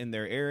 calls in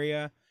their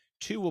area.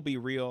 2 will be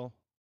real,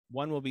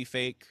 1 will be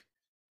fake.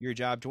 Your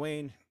job,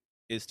 Dwayne,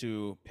 is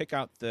to pick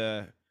out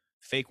the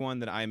fake one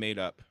that I made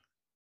up.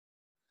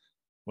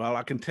 Well,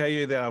 I can tell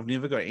you that I've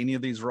never got any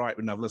of these right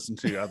when I've listened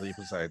to other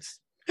episodes.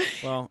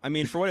 Well, I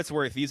mean, for what it's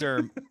worth, these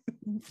are...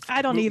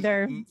 I don't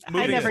either.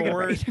 I never get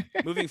right.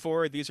 Moving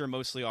forward, these are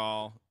mostly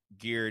all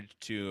geared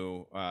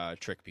to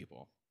trick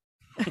people.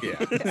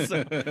 Yeah.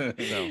 so,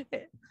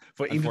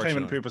 for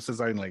entertainment purposes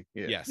only.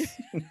 Yeah. Yes.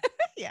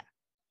 Yeah.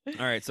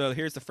 All right. So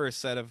here's the first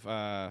set of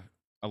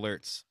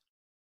alerts.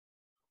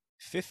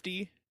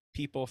 50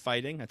 people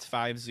fighting. That's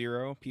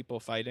 50 people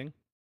fighting.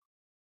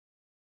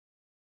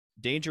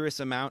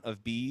 Dangerous amount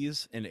of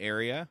bees in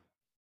area.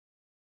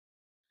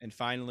 And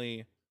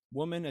finally,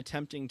 woman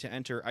attempting to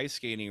enter ice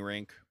skating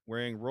rink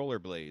wearing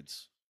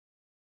rollerblades.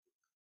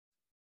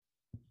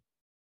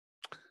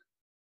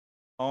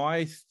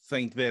 I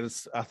think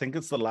it's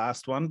the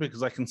last one,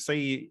 because I can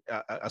see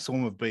a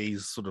swarm of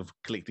bees sort of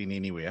collecting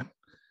anywhere.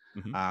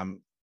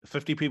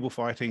 50 people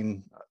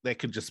fighting, that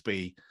could just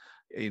be,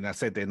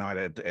 Saturday night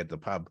at the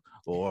pub,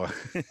 or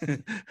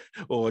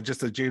or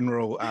just a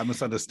general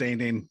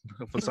misunderstanding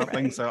for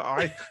something. Right.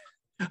 So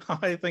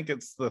I think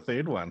it's the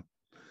third one.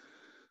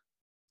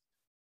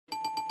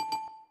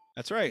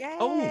 That's right. Yay!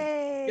 Oh,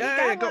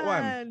 yeah, I got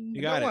one.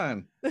 You got it.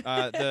 One.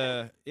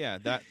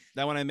 That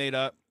one I made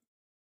up.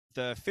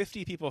 The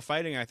 50 people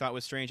fighting, I thought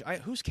was strange.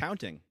 Who's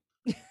counting?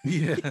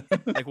 Yeah.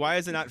 Like, why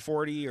is it not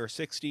 40 or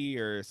 60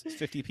 or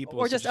 50 people?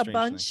 Or just a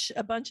bunch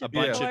of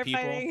people.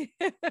 Fighting.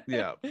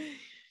 Yeah.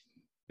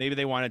 Maybe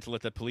they wanted to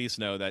let the police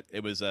know that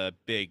it was a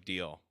big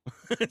deal.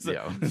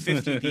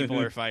 50 people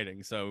are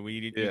fighting, so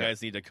you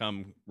guys need to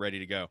come ready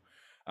to go.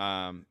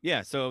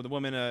 So the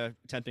woman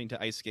attempting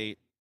to ice skate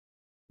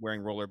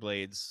wearing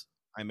rollerblades,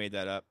 I made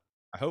that up.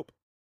 I hope.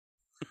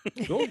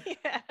 Cool.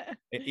 Yeah.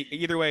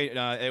 Either way,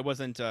 it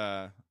wasn't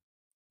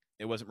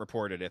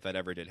reported if that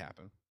ever did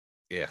happen.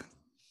 Yeah.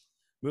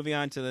 Moving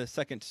on to the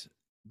second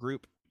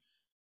group.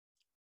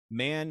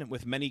 Man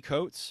with many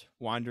coats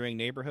wandering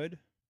neighborhood.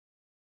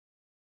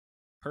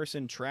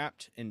 Person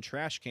trapped in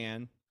trash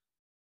can.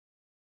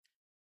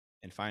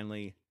 And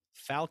finally,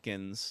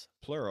 falcons,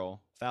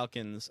 plural,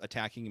 falcons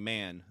attacking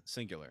man,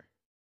 singular.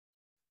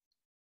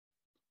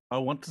 I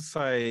want to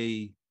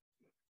say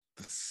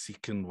the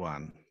second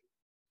one.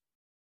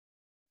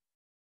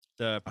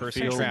 The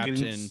person trapped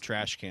in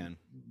trash can.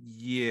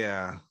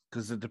 Yeah,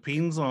 because it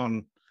depends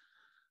on,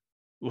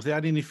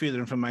 without any further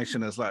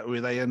information, it's like,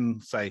 were they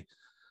in, say,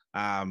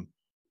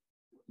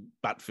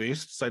 butt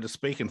first, so to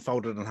speak, and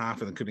folded in half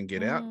and then couldn't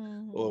get out?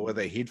 Or were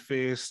they head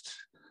first?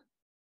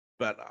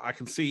 But I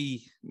can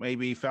see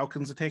maybe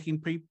falcons attacking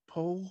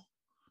people,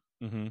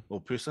 or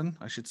person,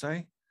 I should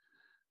say.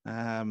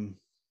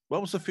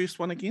 What was the first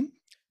one again?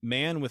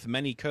 Man with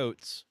many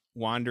coats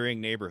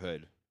wandering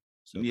neighborhood.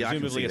 So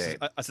presumably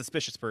a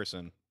suspicious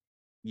person.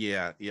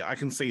 Yeah, I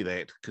can see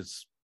that,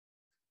 because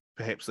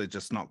perhaps they're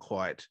just not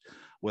quite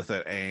with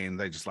it, and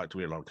they just like to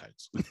wear long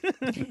coats.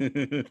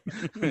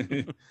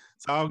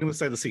 So I'm going to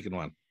say the second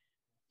one.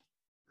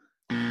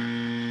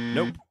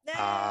 Nope. No.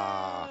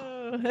 Yeah,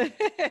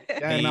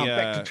 The, no,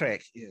 back to uh,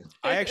 track. Yeah.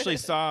 I actually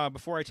saw,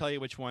 before I tell you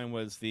which one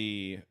was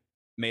the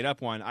made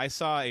up one, I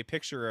saw a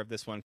picture of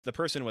this one. The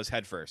person was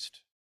head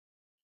first.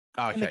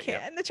 In the Okay.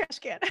 can, in the trash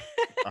can.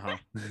 Uh-huh.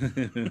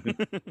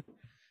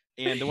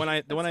 Yeah. And the one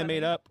I That's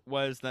made funny. up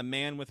was the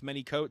man with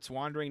many coats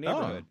wandering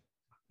neighborhood.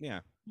 Yeah.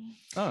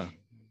 Oh,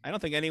 I don't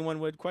think anyone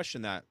would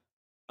question that.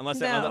 Unless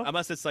No.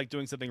 unless it's like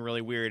doing something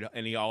really weird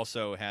and he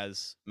also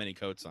has many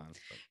coats on.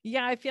 But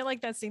Yeah, I feel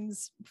like that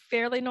seems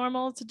fairly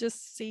normal to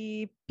just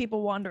see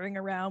people wandering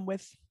around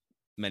with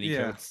many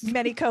Yeah. coats.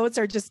 many coats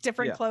or just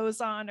different Yeah. clothes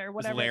on or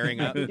whatever they layering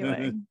might up. be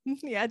doing.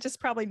 Yeah, just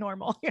probably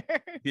normal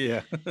here.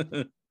 yeah.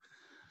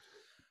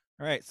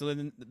 All right, so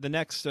then the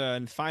next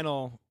and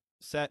final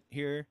set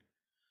here: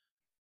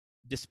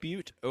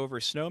 dispute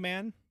over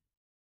snowman,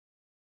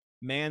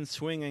 man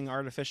swinging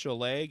artificial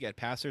leg at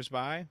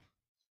passersby,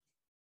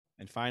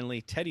 and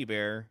finally teddy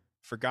bear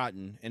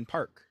forgotten in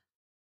park.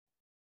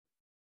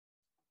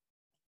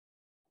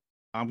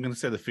 I'm going to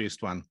say the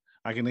first one.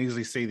 I can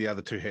easily see the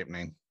other two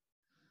happening.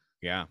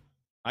 Yeah,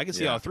 I can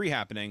see Yeah. all three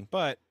happening,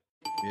 but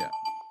Yeah.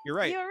 you're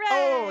right. You're right.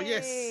 Oh,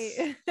 yes.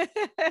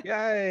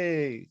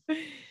 Yay.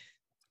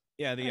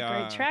 Yeah, the A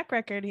great track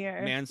record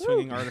here. man Woo.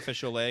 swinging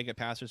artificial leg at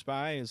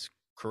passersby is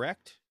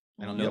correct.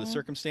 I don't know the Mhm.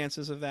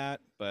 circumstances of that,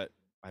 but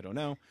I don't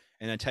know.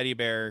 And then teddy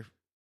bear,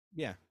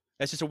 yeah,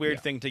 that's just a weird Yeah.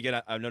 thing to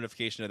get a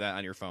notification of that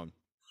on your phone.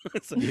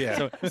 so,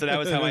 Yeah. so that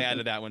was how I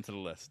added that one to the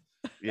list.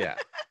 Yeah.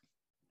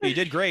 You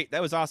did great.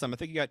 That was awesome. I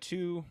think you got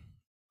 2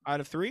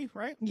 out of 3,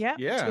 right? Yeah,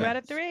 Yeah. 2 out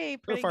of 3.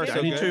 Pretty far, good. so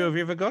Only good. 2 have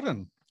ever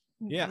gotten.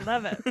 Yeah. I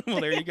love it. Well,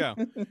 there you go.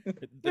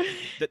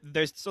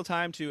 There's still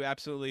time to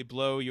absolutely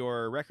blow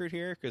your record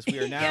here because we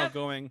are now Yep.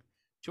 going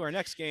to our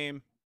next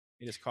game.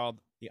 It is called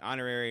the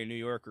Honorary New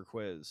Yorker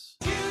Quiz.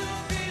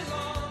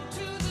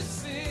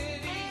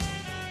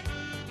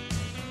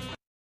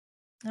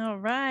 All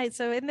right.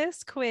 So in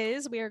this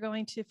quiz, we are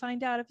going to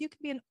find out if you can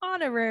be an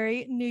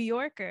honorary New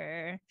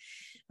Yorker.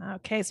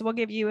 Okay, so we'll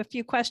give you a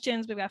few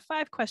questions. We've got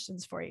 5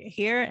 questions for you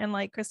here. And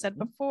like Chris said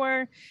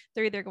before,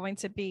 they're either going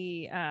to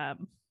be a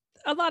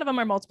lot of them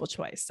are multiple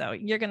choice. So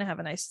you're going to have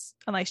a nice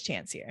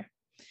chance here.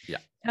 Yeah.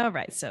 All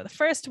right. So the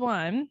first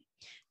one,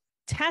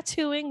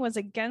 tattooing was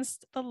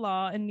against the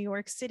law in New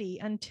York City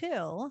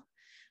until,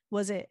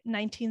 was it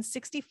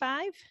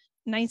 1965,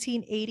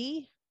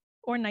 1980,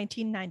 or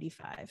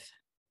 1995?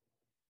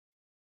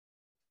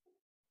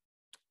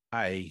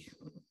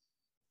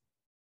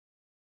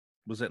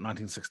 Was it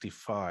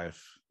 1965?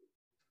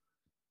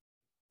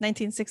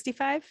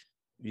 1965?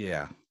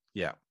 Yeah.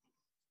 Yeah.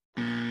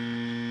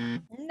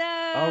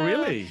 No. Oh,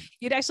 really?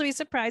 You'd actually be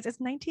surprised. It's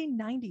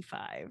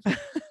 1995.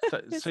 So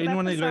Isn't that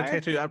anyone who got a bizarre?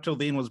 tattoo up till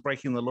then was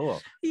breaking the law.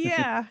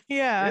 Yeah,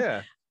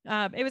 yeah.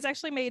 Yeah. It was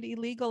actually made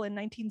illegal in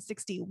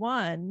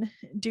 1961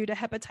 due to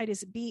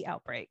hepatitis B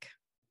outbreak.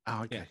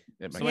 Oh, okay. Yeah.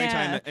 That So makes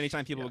Yeah.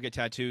 anytime people would get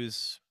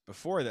tattoos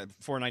before that,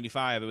 before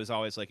 95, it was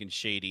always like in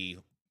shady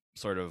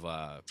sort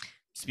of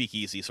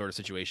speakeasy sort of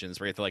situations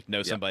where you have to like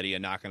know somebody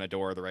and knock on a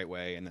door the right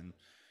way and then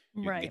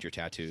you can Right. get your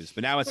tattoos.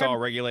 But now it's Or- all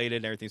regulated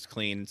and everything's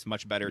clean. It's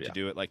much better to Yeah.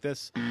 do it like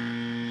this.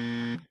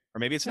 Or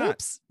maybe it's not.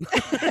 Oops.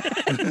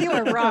 You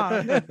were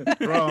wrong.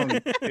 Wrong.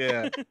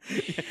 Yeah.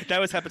 That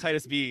was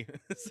hepatitis B.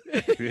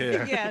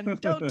 Yeah. Yeah,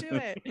 don't do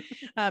it.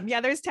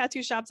 Yeah, there's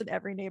tattoo shops in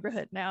every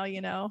neighborhood now,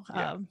 you know.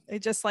 Yeah.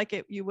 It just like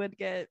it you would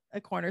get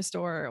a corner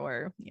store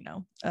or, you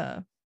know,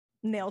 a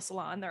nail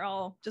salon. They're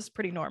all just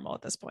pretty normal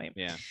at this point.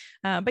 Yeah.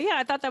 But yeah,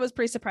 I thought that was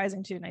pretty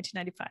surprising too.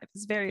 1995.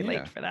 It's very Yeah.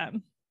 late for that.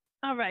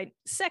 All right.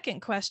 Second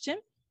question.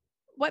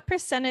 What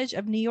percentage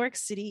of New York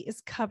City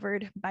is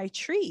covered by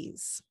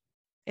trees?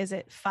 Is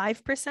it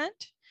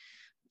 5%,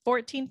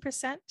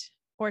 14%,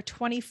 or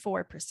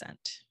 24%?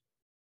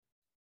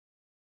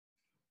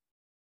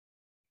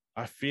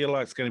 I feel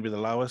like it's going to be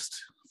the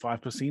lowest,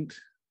 5%.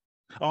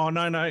 Oh,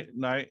 no.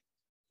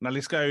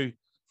 Let's go.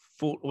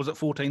 Was it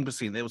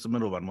 14%? That was the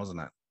middle one, wasn't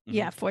it?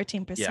 Yeah,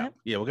 14%.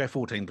 Yeah, we'll go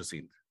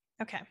 14%.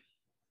 Okay.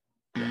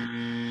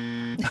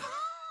 It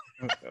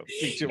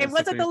It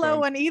wasn't the low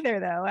one either,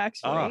 though,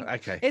 actually. Oh,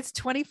 okay. It's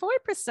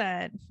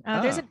 24%.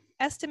 There's Ah. an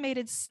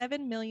estimated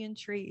 7 million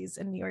trees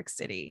in New York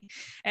City.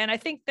 And I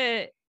think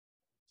that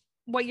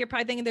what you're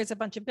probably thinking, there's a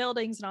bunch of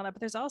buildings and all that, but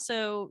there's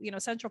also, you know,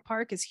 Central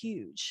Park is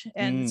huge.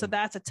 And so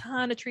that's a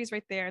ton of trees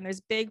right there. And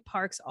there's big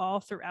parks all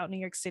throughout New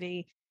York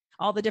City.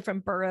 All the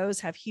different boroughs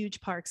have huge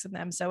parks in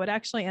them. So it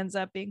actually ends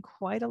up being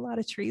quite a lot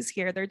of trees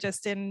here. They're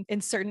just in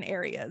certain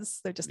areas.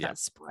 They're just Yeah. not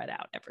spread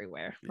out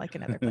everywhere like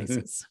in other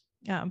places.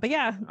 But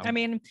yeah, I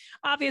mean,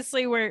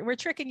 obviously we're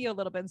tricking you a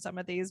little bit in some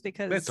of these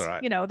because That's all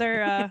right. you know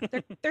they're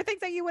things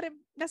that you wouldn't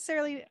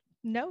necessarily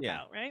know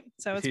Yeah. about, right?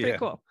 So it's pretty Yeah.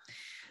 cool.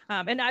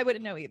 And I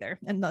wouldn't know either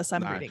unless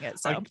I'm No. reading it.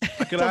 So I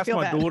could don't ask feel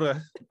my bad.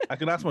 daughter. I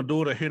could ask my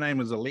daughter. Her name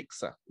is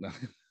Alexa. No.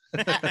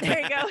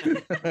 There you go.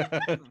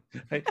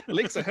 Hey,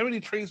 Alexa, how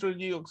many trees are in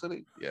New York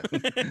City? Yeah.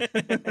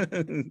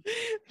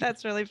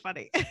 That's really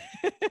funny.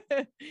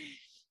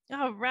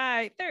 All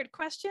right. Third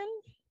question.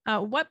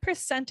 What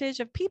percentage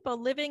of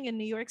people living in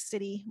New York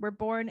City were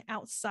born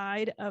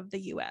outside of the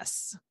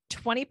US?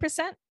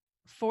 20%,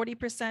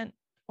 40%,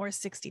 or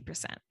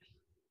 60%?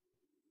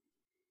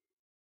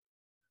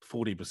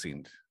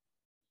 40%.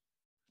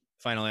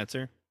 Final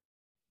answer.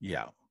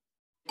 Yeah.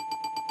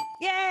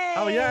 Yay!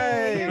 Oh,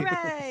 yay!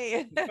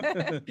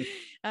 Hooray!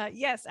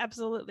 Yes,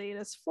 absolutely. It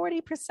is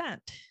 40%.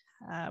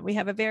 We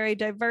have a very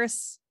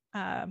diverse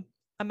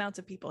amount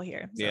of people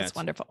here. So Yeah, it's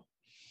wonderful.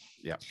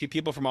 Yeah.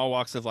 People from all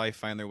walks of life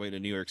find their way to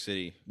New York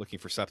City looking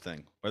for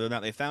something. Whether or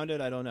not they found it,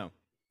 I don't know.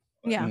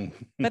 Yeah,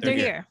 but they're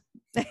here.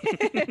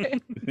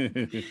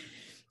 Mm.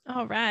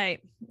 All right.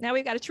 Now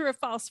we've got a true or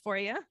false for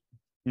you.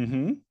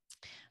 Mm-hmm.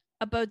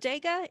 A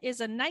bodega is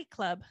a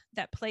nightclub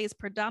that plays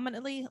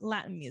predominantly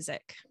Latin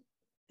music.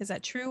 Is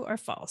that true or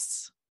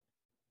false?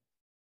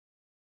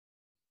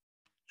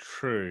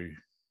 True.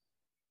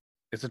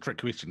 It's a trick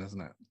question,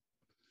 isn't it?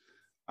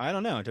 I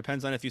don't know. It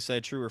depends on if you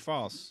said true or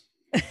false.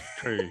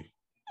 True.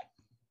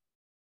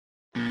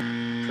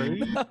 True?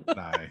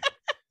 No.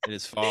 It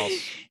is false.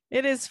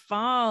 It is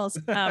false.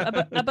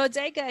 A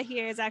bodega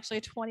here is actually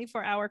a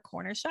 24-hour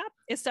corner shop.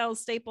 It sells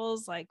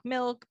staples like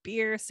milk,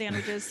 beer,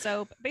 sandwiches,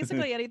 soap,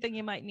 basically anything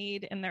you might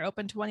need. And they're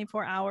open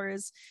 24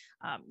 hours.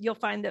 You'll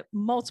find that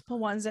multiple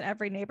ones in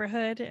every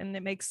neighborhood, and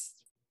it makes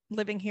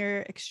living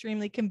here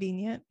extremely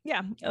convenient.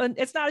 Yeah,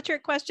 it's not a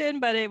trick question,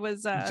 but it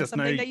was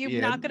something that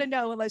you're not going to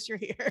know unless you're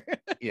here.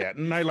 Yeah,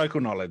 no local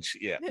knowledge.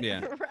 Yeah.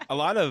 Yeah. Right. A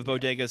lot of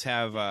bodegas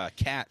have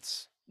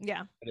cats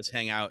Yeah. that just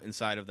hang out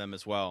inside of them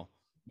as well.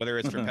 Whether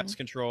it's for pest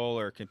control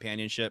or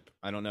companionship,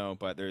 I don't know.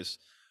 But there's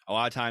a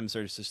lot of times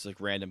there's just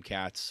like random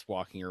cats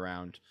walking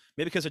around.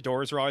 Maybe because the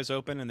doors are always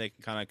open and they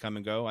can kind of come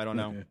and go. I don't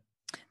know.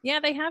 Yeah,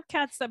 they have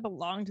cats that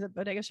belong to the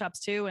bodega shops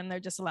too, and they're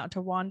just allowed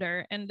to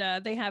wander. And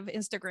they have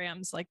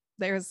Instagrams. Like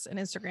there's an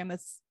Instagram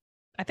that's,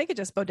 I think it's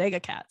just Bodega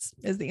Cats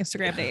is the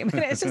Instagram name.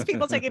 It's just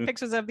people taking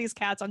pictures of these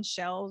cats on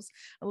shelves,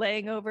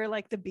 laying over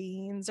like the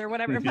beans or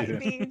whatever it might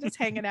be, just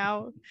hanging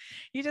out.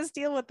 You just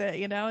deal with it,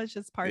 it's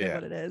just part of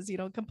what it is. You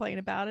don't complain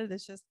about it.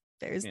 It's just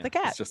there's the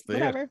cat. It's just there.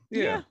 Whatever.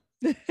 Yeah.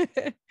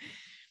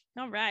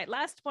 All right,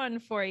 last one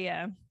for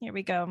you. Here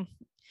we go.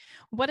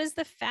 What is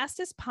the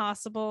fastest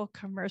possible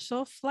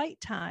commercial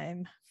flight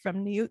time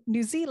from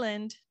New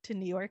Zealand to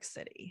New York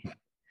City?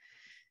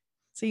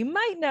 So you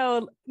might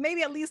know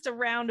maybe at least a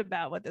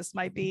roundabout what this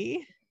might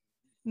be.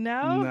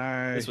 No?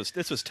 No. This was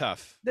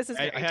tough. This is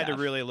I very had to tough.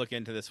 really look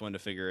into this one to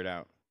figure it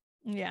out.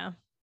 Yeah.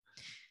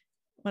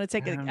 Want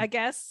to take a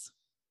guess?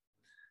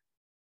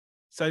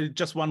 So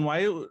just one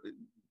way?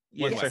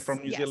 Yes. So from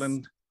New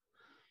Zealand,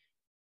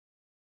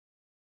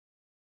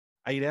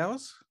 8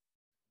 hours?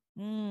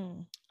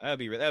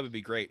 That would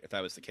be great if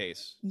that was the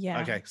case.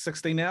 Yeah. Okay,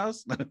 16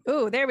 hours?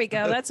 Oh, there we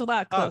go. That's a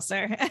lot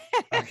closer.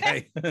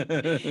 Okay.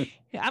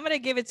 I'm going to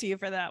give it to you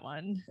for that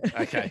one.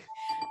 Okay.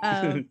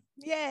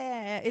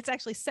 Yeah, it's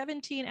actually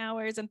 17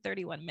 hours and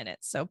 31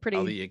 minutes. So pretty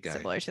there you go.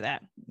 similar to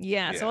that.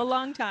 Yeah, so a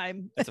long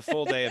time. It's a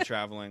full day of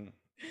traveling.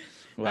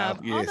 Wow.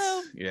 Yes.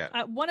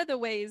 Although, one of the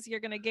ways you're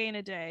going to gain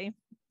a day.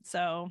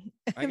 So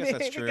I guess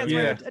that's true. because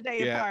we're a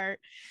day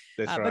apart.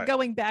 That's right. But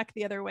going back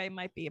the other way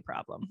might be a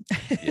problem.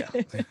 Yeah.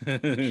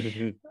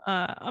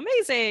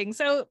 Amazing.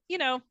 So,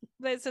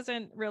 this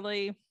isn't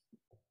really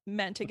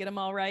meant to get them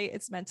all right.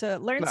 It's meant to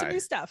learn some new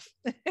stuff.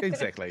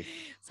 Exactly.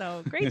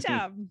 So great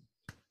job.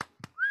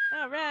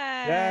 All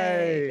right.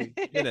 Yay.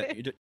 You did it.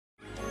 You did.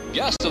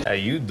 Guests of How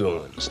you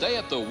doing? stay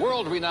at the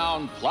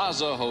world-renowned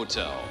Plaza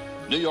Hotel,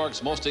 New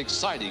York's most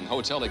exciting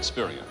hotel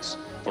experience.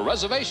 For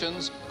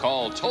reservations,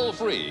 call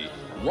toll-free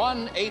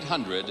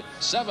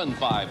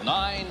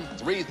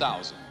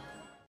 1-800-759-3000.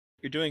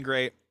 You're doing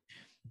great.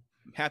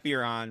 Happy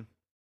you're on.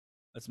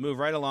 Let's move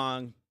right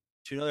along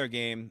to another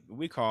game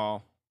we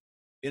call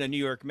In a New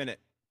York Minute.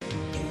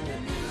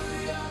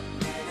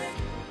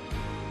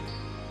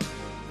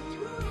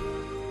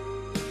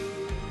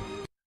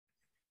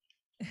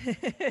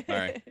 All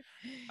right.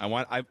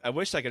 I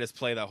wish I could just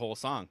play that whole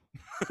song.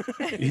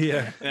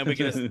 Yeah. And we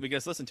can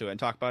just listen to it and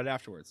talk about it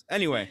afterwards.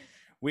 Anyway,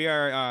 we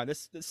are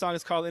this song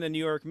is called In a New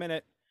York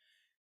Minute.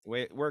 The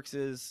way it works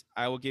is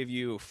I will give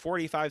you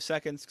 45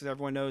 seconds because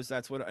everyone knows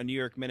that's what a New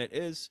York Minute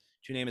is,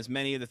 to name as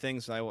many of the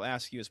things that I will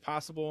ask you as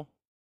possible.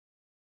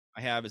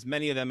 I have as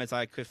many of them as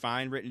I could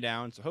find written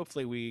down, so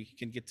hopefully we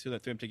can get through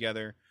them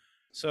together.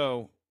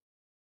 So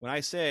when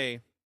I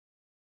say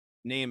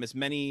name as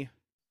many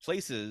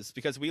places,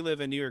 because we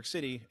live in New York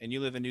City and you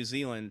live in New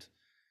Zealand,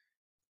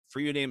 for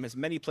you to name as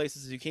many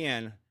places as you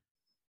can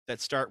that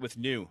start with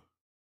new.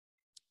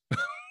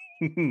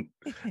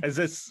 Is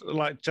this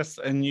like just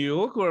in New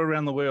York or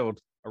around the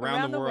world?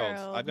 Around the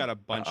world. I've got a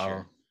bunch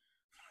here.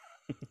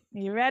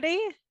 You ready?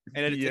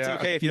 And it's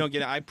okay if you don't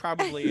get it. I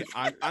probably,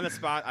 on the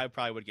spot, I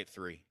probably would get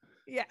 3.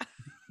 Yeah.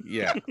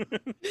 Yeah.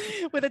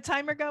 With a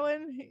timer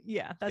going?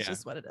 Yeah, that's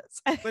just what it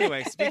is. But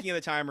anyway, speaking of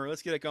the timer,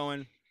 let's get it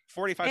going.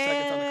 45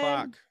 seconds on the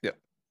clock. Yep.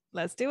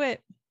 Let's do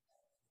it.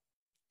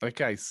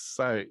 Okay,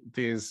 so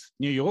there's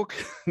New York,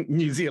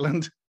 New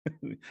Zealand,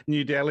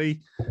 New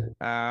Delhi,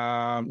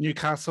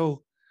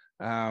 Newcastle,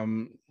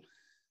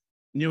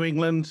 New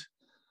England,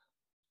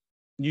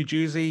 New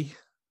Jersey.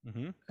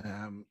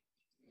 Mm-hmm.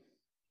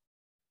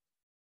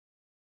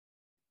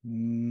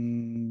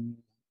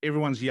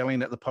 Everyone's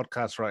yelling at the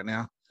podcast right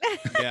now.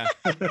 Yeah.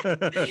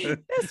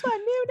 This one,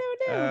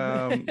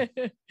 no.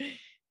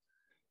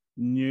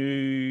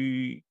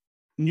 New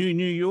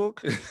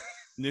York.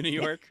 New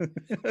York. New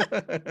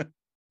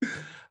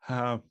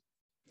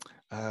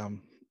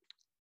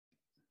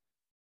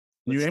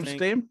Let's Amsterdam.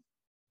 think.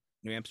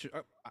 New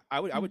Amsterdam. I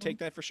would take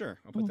that for sure.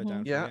 I'll put that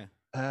down. Yeah.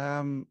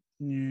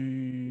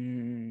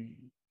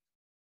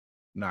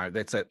 No,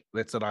 that's it.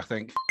 That's it, I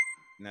think.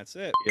 And that's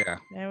it. Yeah.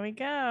 There we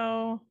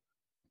go.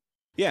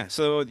 Yeah.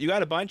 So you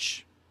got a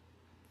bunch.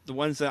 The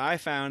ones that I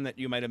found that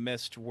you might have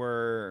missed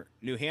were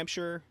New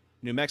Hampshire,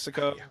 New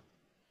Mexico,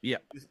 Yeah.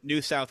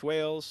 New South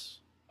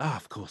Wales. Ah,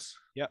 of course.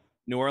 Yep.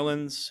 New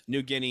Orleans,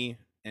 New Guinea,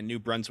 and New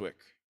Brunswick.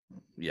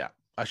 Yeah.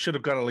 I should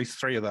have got at least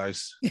 3 of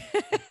those.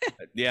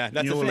 Yeah,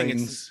 that's New the thing.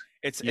 Orleans.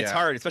 It's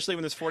hard, especially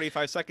when there's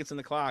 45 seconds in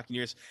the clock, and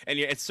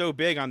it's so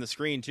big on the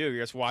screen too.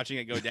 You're just watching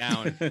it go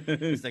down.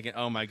 Just thinking,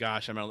 oh my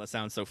gosh, I'm gonna let that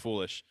sound so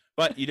foolish.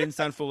 But you didn't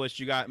sound foolish.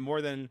 You got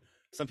more than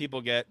some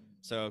people get.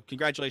 So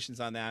congratulations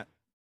on that.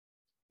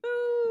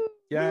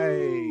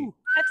 Yay.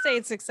 I'd say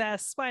it's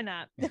success. Why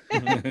not?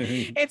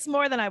 It's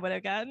more than I would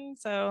have gotten.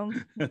 So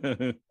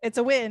it's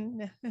a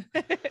win.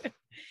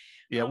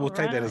 Yeah, we'll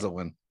take that as a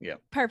win. Yeah.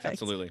 Perfect.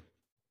 Absolutely.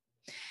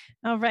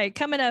 All right.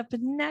 Coming up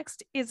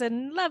next is a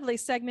lovely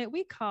segment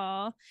we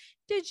call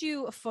Did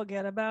You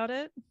Forget About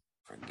It?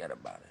 Forget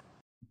about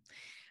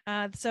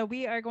it. So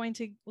we are going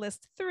to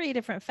list 3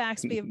 different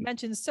facts we have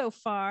mentioned so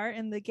far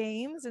in the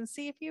games and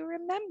see if you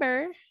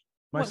remember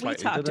Most what we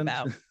likely talked didn't.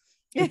 about.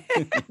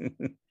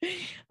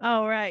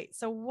 All right.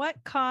 So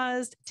what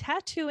caused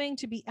tattooing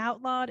to be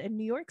outlawed in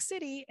New York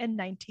City in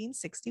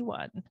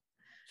 1961?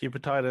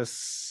 Hepatitis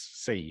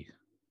C.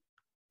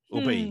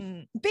 Or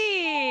B. B.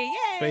 Yay.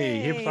 B.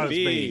 Hepatitis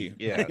B.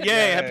 Yeah.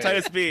 Yay,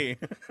 hepatitis B.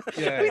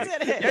 Yeah. We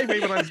did it. Yay,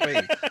 hepatitis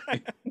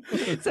B.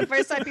 It's the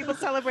first time people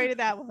celebrated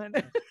that one.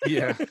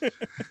 Yeah.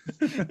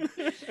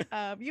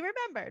 You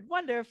remembered.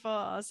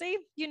 Wonderful. See,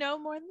 you know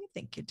more than you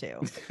think you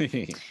do.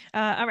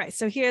 All right.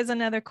 So here's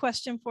another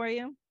question for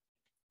you.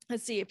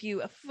 Let's see if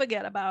you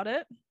forget about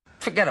it.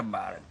 Forget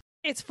about it.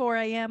 It's 4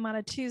 a.m. on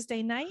a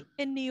Tuesday night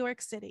in New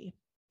York City.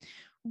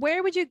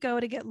 Where would you go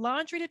to get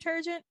laundry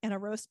detergent and a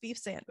roast beef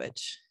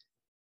sandwich?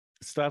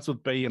 It starts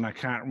with B and I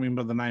can't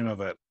remember the name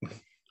of it.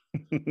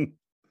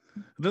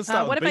 This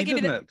start what with if I B, give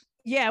you didn't it?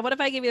 Yeah. What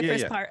if I give you the Yeah,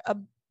 first yeah. part?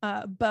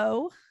 A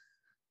bow.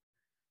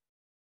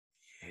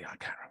 Yeah, I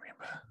can't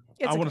remember.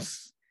 It's I want okay.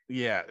 to.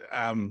 Yeah. You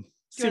wanna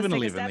take a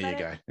 7-Eleven. stab There you at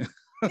go.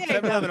 There you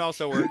go. 7-Eleven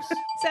also works.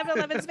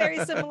 7-Eleven is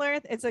very similar.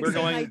 It's like We're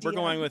same going. idea. We're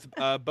going with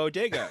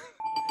bodega.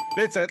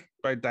 That's it.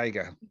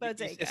 Bodega.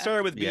 Bodega. It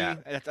started with B. Yeah.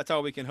 That's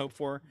all we can hope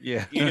for.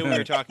 Yeah. You knew what we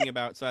were talking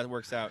about, so that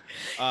works out.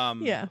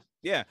 Yeah.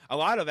 Yeah, a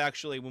lot of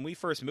actually, when we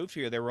first moved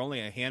here, there were only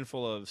a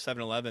handful of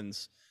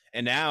 7-Elevens,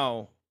 and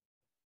now,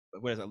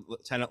 what is it,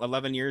 10,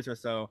 11 years or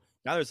so,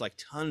 now there's like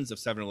tons of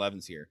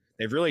 7-Elevens here.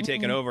 They've really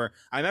taken over.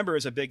 I remember it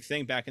was a big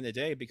thing back in the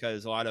day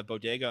because a lot of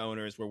bodega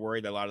owners were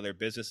worried that a lot of their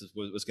businesses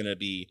was going to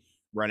be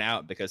run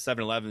out because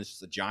 7-Eleven is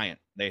just a giant.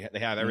 They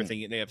have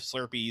everything. They have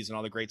Slurpees and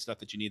all the great stuff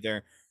that you need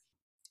there.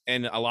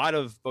 And a lot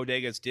of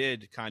bodegas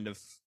did kind of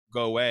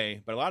go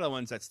away, but a lot of the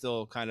ones that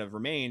still kind of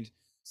remained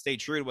stayed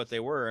true to what they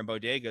were in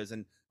bodegas.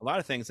 And a lot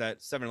of things that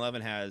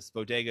 7-Eleven has,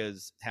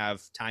 bodegas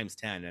have times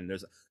 10. And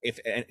there's,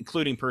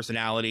 including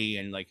personality,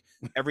 and like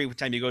every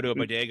time you go to a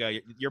bodega,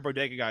 your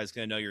bodega guy is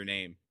going to know your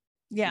name.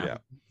 Yeah.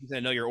 He's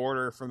going to know your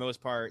order for the most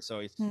part. So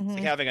it's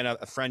like having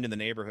a friend in the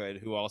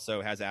neighborhood who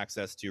also has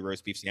access to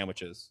roast beef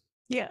sandwiches.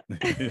 Yeah.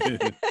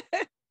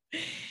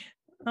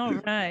 All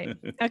right.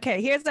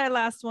 Okay. Here's our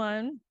last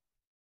one.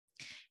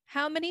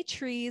 How many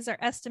trees are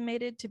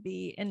estimated to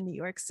be in New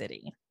York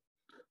City?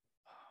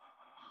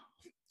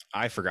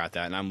 I forgot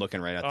that, and I'm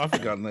looking right at I've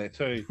forgotten that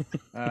too.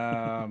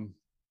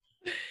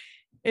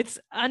 It's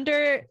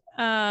under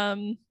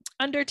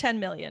 10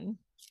 million.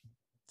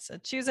 So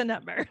choose a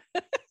number.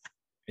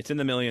 It's in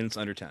the millions,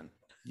 under 10.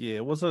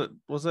 Yeah. Was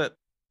it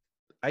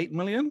 8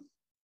 million?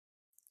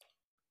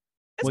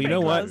 That's Well, you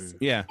know pretty what? close.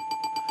 Yeah.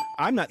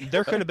 I'm not.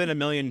 There could have been 1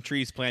 million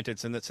trees planted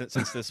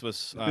since this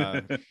was.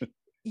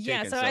 Yeah,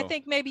 taken, so I so-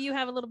 think maybe you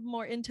have a little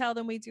more intel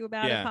than we do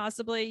about Yeah. it.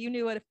 Possibly, you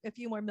knew what a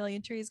few more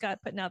million trees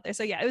got put out there.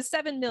 So yeah, it was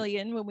 7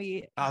 million when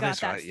we Oh, got that's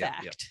that right. Yeah,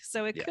 fact. yeah.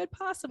 So it Yeah. could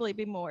possibly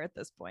be more at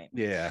this point.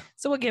 Yeah.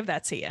 So we'll give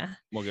that to you.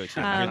 We'll go to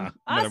Um,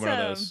 another one of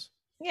awesome. those.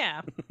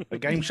 Yeah, A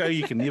game show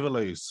you can never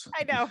lose.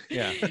 I know.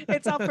 Yeah.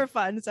 It's all for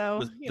fun. So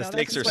The, you the know,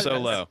 stakes are that's just what so it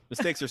is. low. The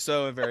stakes are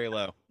so very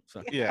low.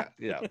 So. Yeah.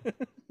 Yeah.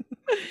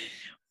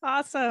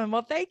 Awesome.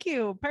 Well, thank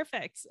you.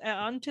 Perfect.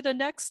 On to the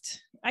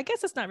next. I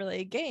guess it's not really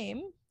a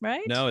game,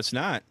 right? No, it's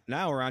not.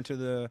 Now we're on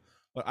to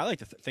what I like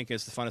to think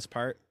is the funnest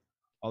part.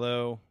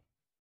 Although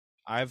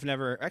I've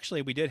never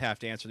actually, we did have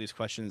to answer these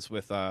questions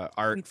with We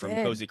Art from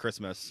did. Cozy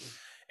Christmas,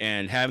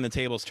 and having the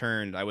tables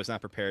turned, I was not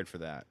prepared for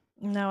that.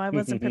 No, I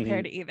wasn't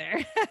prepared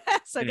either.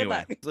 So good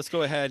luck. Let's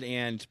go ahead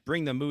and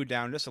bring the mood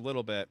down just a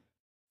little bit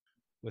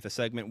with a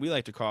segment we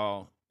like to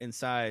call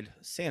inside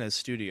Santa's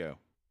studio.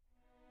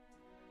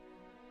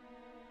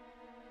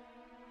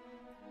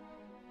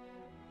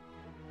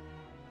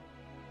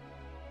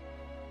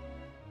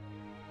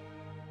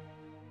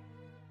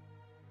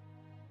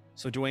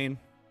 So, Dwayne,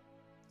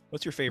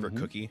 what's your favorite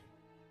cookie?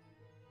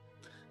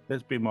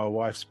 That's been my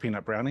wife's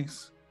peanut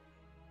brownies.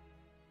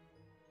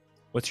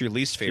 What's your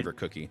least favorite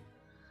cookie?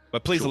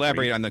 But please Shortbread.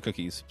 elaborate on the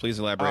cookies. Please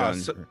elaborate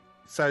on.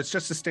 So it's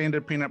just a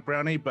standard peanut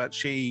brownie, but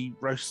she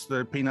roasts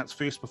the peanuts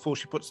first before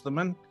she puts them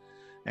in,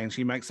 and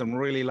she makes them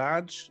really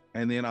large.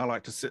 And then I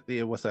like to sit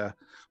there with a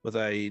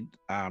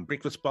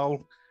breakfast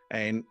bowl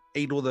and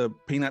eat all the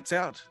peanuts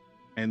out,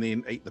 and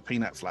then eat the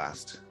peanuts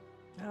last.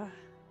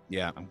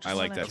 Yeah, I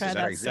like that.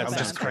 I'm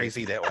just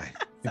crazy that way.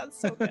 Sounds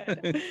so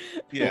good.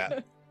 Yeah.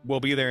 We'll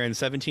be there in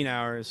 17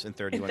 hours and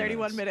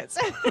 31 minutes.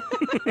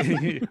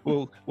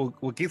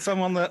 we'll get some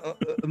in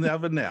the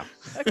oven now.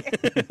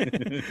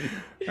 Okay.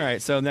 All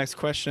right. So next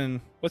question: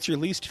 what's your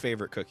least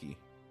favorite cookie?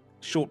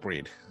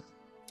 Shortbread.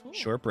 Ooh.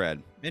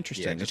 Shortbread.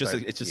 Interesting. Yeah,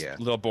 it's just a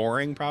little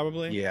boring,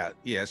 probably. Yeah.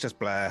 It's just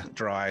blah,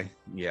 dry.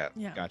 Yeah.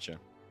 Gotcha.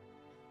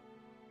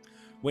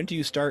 When do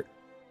you start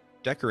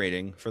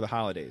decorating for the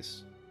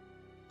holidays?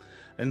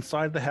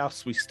 Inside the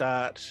house, we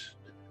start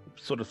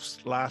sort of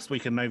last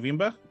week in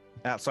November.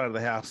 Outside of the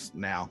house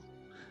now.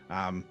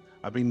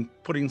 I've been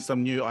putting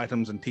some new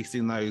items and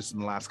testing those in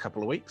the last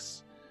couple of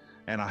weeks,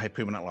 and I have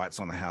permanent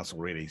lights on the house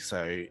already,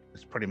 so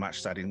it's pretty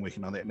much starting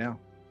working on that now.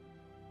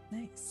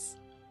 Nice.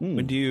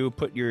 When do you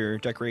put your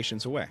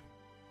decorations away?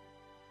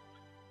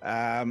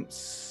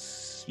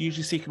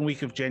 Usually second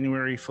week of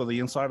January for the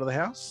inside of the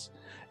house,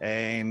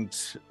 and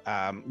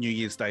New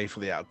Year's Day for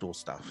the outdoor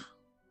stuff.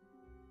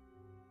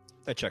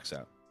 That checks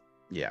out.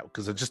 Yeah,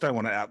 because I just don't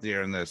want it out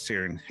there in the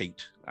searing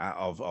heat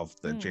of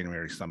the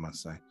January summer.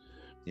 So,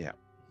 yeah.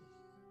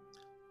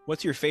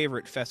 What's your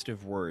favorite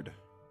festive word?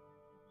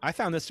 I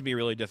found this to be a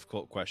really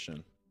difficult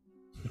question.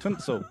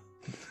 Tinsel.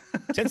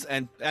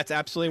 And that's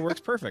absolutely works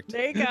perfect.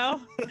 There you go.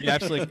 Yeah,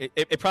 absolutely.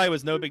 It probably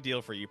was no big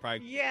deal for you. You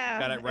probably Yeah.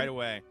 got it right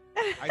away.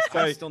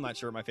 I'm still not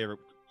sure what my favorite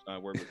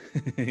word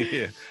would be.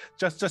 Yeah,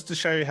 just to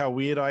show you how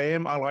weird I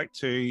am, I like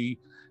to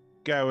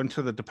go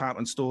into the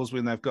department stores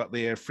when they've got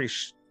their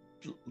fresh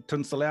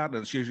tinsel out, and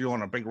it's usually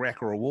on a big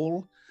rack or a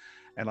wall,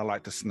 and I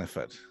like to sniff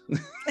it.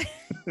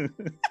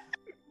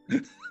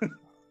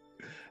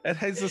 It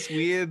has this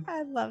weird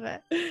I love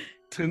it.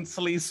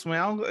 tinsely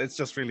smell. It's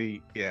just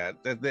really,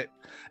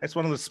 it's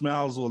one of the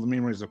smells or the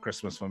memories of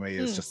Christmas for me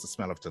is just the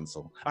smell of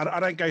tinsel. I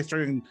don't go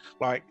through and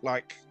like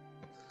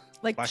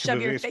Shove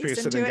a your perverse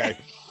face person into and it.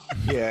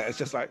 go, yeah, it's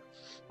just like,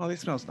 oh, that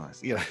smells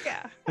nice. Yeah.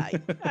 Yeah,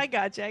 I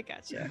gotcha.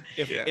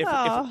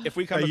 If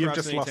we come across You've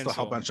just any lost a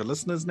tinsel, whole bunch of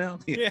listeners now.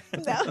 Yeah.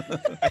 No.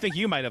 I think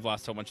you might have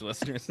lost a whole bunch of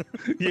listeners.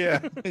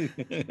 Yeah.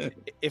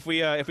 If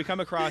we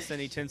come across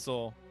any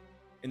tinsel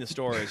in the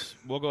stores,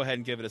 we'll go ahead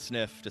and give it a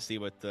sniff to see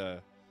what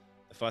the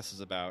fuss is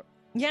about.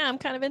 Yeah, I'm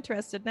kind of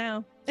interested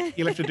now.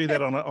 You'll have to do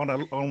that on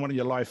one of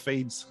your live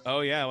feeds. Oh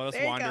yeah, well let's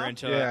There you wander go.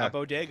 into a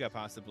bodega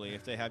possibly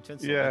if they have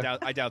tinsel. Yeah.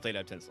 I doubt they'd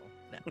have tinsel.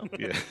 No.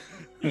 Yeah.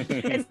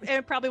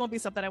 It probably won't be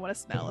something I want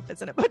to smell if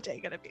it's in a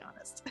bodega, to be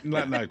honest.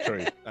 No,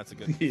 true. That's a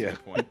good Yeah.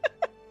 point.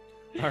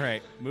 All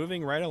right,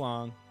 moving right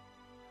along.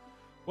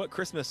 What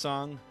Christmas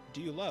song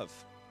do you love?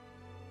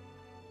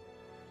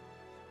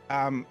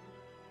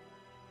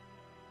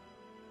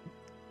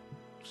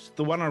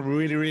 The one I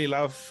really, really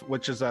love,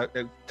 which is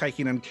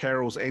taking in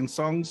carols and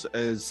songs,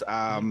 is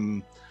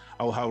 "Oh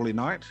Holy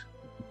Night."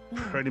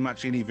 Pretty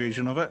much any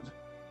version of it.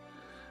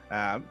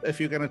 If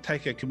you're going to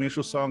take a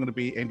commercial song, it'll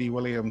be Andy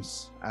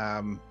Williams.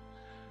 I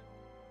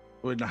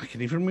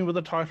can even remember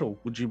the title.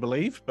 Would you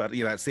believe? But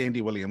it's the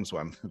Andy Williams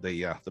one,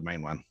 the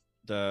main one.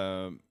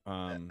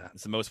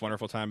 It's the most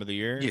wonderful time of the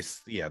year.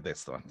 Yes,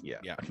 that's the one. Yeah.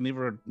 Yeah. I can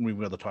never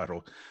remember the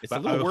title. It's But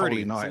a little Oh wordy.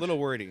 Holy It's Night. a little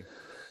wordy.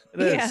 It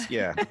is.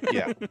 Yeah.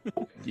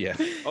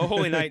 Oh,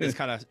 Holy Night just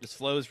kind of just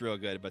flows real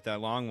good, but that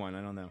long one,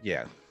 I don't know.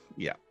 Yeah.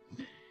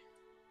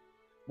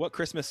 What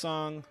Christmas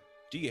song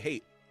do you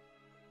hate?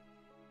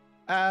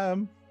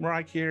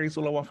 Mariah Carey's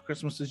 "All I Want for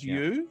Christmas Is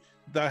You."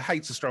 The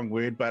hate's a strong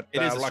word, but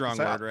It is a like I strong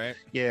say, word, right?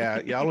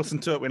 Yeah, I'll listen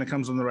to it when it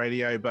comes on the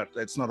radio, but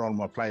it's not on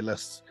my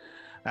playlist.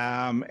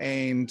 I'm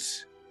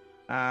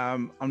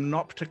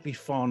not particularly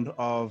fond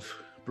of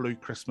 "Blue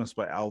Christmas"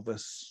 by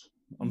Elvis.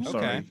 I'm Okay.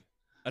 sorry.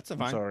 That's a I'm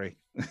fine. sorry.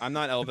 I'm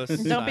not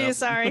Elvis. Don't I be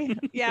sorry.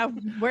 Yeah,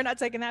 we're not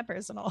taking that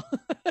personal.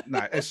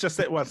 No, it's just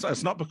that one.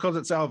 It's not because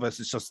it's Elvis.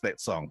 It's just that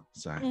song.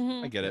 So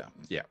I get it.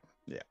 Yeah.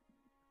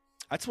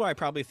 That's why I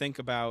probably think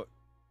about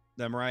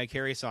the Mariah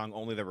Carey song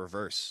only the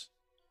reverse.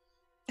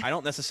 I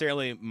don't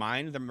necessarily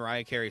mind the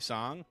Mariah Carey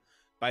song,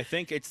 but I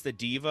think it's the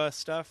diva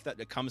stuff that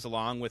comes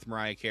along with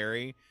Mariah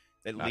Carey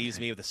that leaves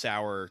me with a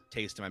sour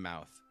taste in my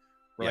mouth.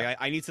 Where like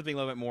I need something a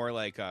little bit more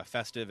like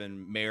festive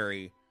and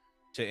merry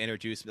to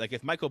introduce. Like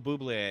if Michael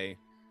Bublé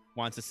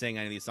wants to sing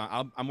any of these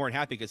songs, I'm more than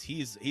happy because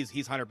he's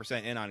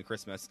 100% in on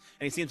Christmas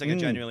and he seems like a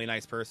genuinely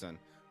nice person.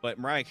 But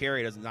Mariah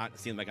Carey does not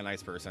seem like a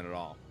nice person at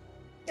all.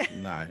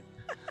 No.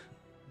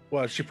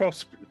 Well, she probably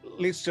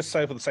let's just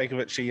say for the sake of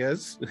it, she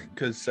is,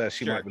 because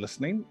she Sure. might be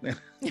listening.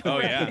 Oh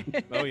yeah,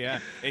 oh yeah.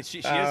 She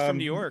is from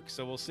New York,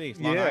 so we'll see.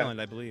 Long yeah.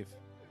 Island, I believe.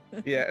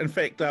 Yeah, in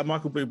fact,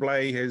 Michael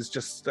Bublé has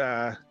just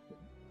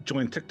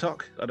joined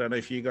TikTok. I don't know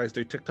if you guys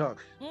do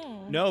TikTok.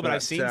 No, but I've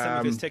But, seen some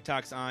of his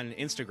TikToks on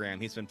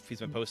Instagram. He's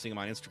been posting them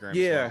on Instagram.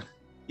 Yeah, as well.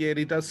 yeah, and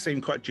he does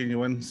seem quite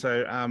genuine.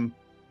 So,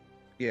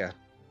 yeah,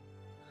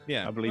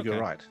 Yeah, I believe you're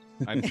okay.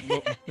 right.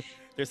 Well,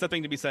 there's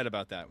something to be said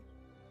about that.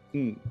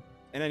 Hmm.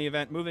 In any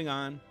event, moving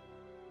on.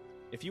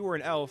 If you were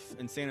an elf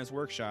in Santa's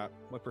workshop,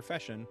 what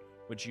profession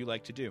would you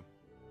like to do?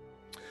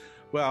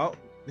 Well,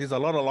 there's a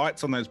lot of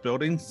lights on those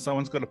buildings.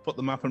 Someone's got to put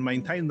them up and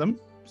maintain them.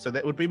 So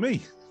that would be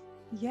me.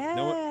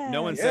 Yeah.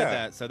 No one said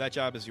that, so that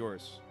job is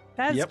yours.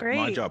 That's Yep, great.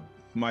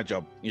 My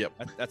job. Yep.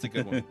 That's a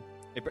good one.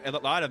 A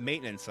lot of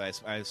maintenance,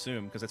 I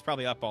assume, because it's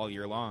probably up all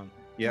year long.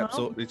 Yeah, Well-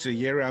 so it's a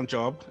year-round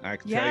job. I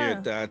can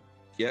tell you,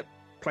 it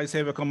plays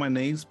havoc on my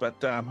knees,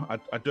 but I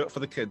do it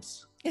for the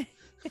kids.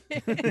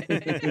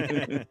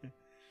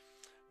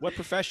 What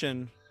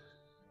profession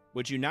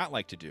would you not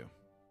like to do?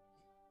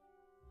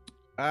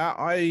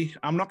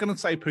 I'm not going to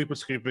say pooper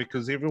scooper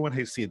because everyone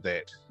has said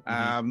that.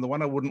 The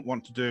one I wouldn't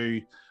want to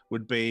do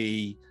would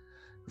be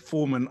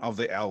foreman of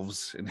the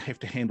elves and have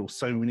to handle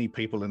so many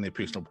people and their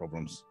personal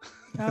problems.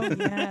 Oh,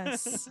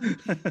 yes.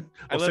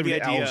 I love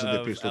the idea of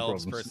and their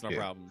elves' personal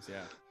problems.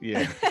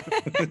 Yeah.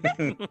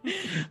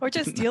 Or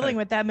just dealing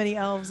with that many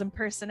elves and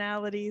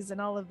personalities and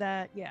all of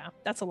that. Yeah,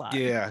 that's a lot.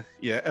 Yeah.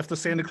 If the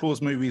Santa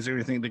Claus movie is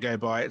everything to go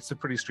by, it's a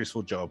pretty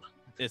stressful job.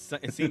 It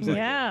seems like it.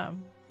 Yeah,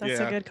 that's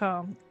a Yeah. good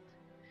call.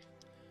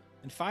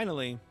 And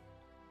finally,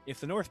 if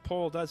the North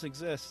Pole does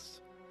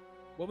exist,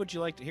 what would you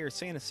like to hear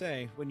Santa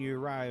say when you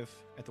arrive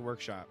at the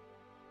workshop?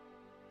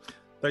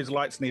 Those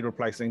lights need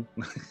replacing.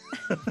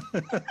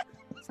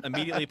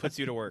 Immediately puts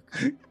you to work.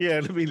 Yeah,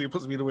 it immediately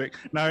puts me to work.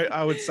 No,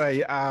 I would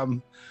say,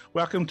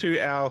 welcome to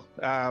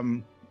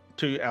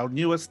our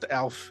newest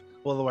elf,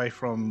 all the way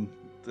from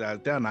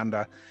down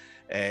under,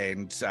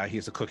 and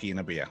here's a cookie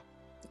and a beer.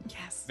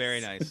 Yes.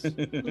 Very nice.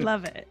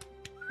 Love it.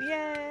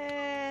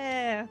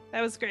 Yeah,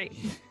 that was great.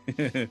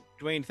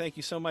 Dwayne, thank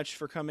you so much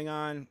for coming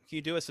on. Can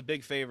you do us a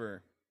big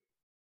favor?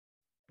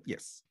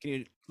 Yes. Can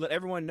you let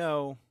everyone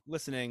know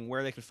listening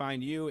where they can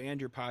find you and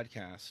your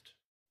podcast?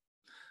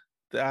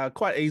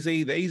 Quite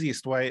easy. The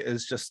easiest way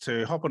is just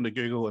to hop onto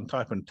Google and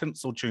type in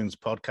Tinsel Tunes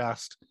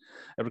podcast.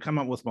 It'll come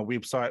up with my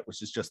website,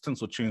 which is just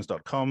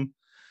tinseltunes.com.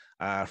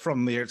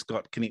 From there, it's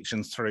got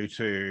connections through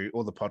to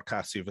all the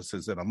podcast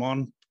services that I'm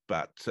on.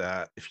 But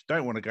if you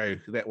don't want to go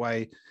that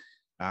way,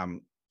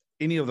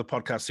 any of the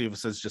podcast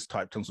services, just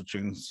type Tinsel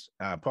Tunes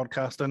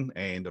podcast in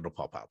and it'll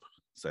pop up.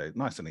 So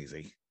nice and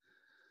easy.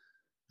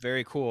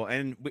 Very cool.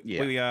 And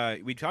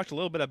we talked a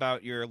little bit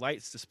about your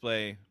lights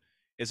display.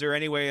 Is there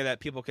any way that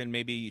people can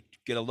maybe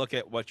get a look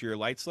at what your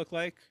lights look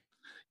like?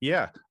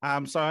 Yeah.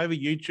 So I have a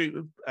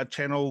YouTube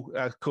channel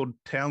called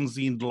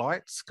Townsend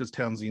Lights, because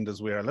Townsend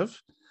is where I live.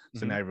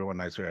 So now everyone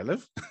knows where I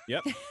live.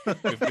 Yep.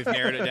 We've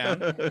narrowed it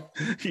down.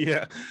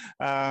 Yeah.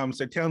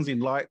 So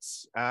Townsend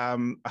Lights.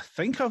 I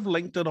think I've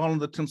linked it on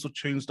the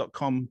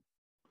tinseltunes.com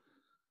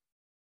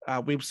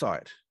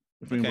website.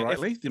 If I'm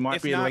rightly, there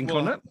might be a link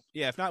on it.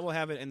 Yeah, if not, we'll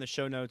have it in the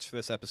show notes for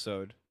this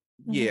episode.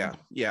 Yeah.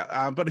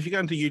 But if you go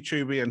into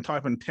YouTube and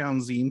type in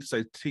Townsend,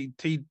 so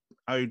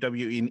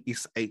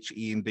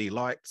TOWNSHEND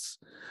lights,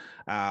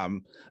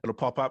 it'll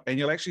pop up and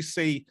you'll actually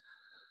see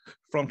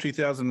from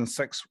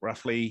 2006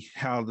 roughly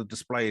how the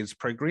display has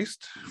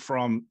progressed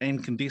from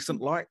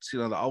incandescent lights,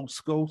 the old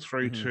school,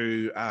 through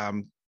to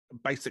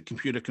basic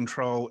computer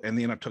control, and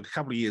then I took a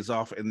couple of years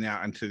off and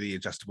now into the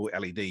adjustable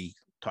LED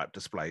type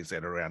displays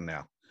that are around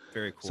now.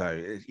 Very cool. So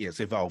it's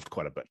evolved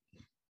quite a bit.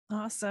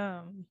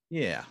 Awesome.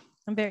 Yeah.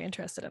 I'm very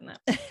interested in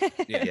that.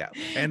 Yeah.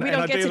 And we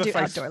don't get to do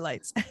outdoor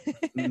lights.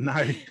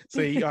 No.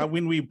 See,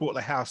 when we bought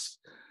the house,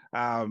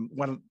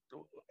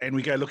 and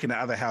we go looking at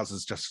other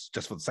houses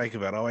just for the sake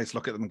of it, I always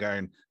look at them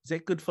going, is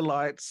that good for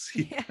lights?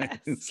 Yes.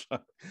 It's like,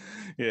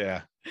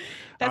 yeah.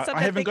 That's I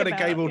haven't got a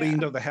gabled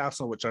end of the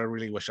house, which I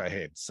really wish I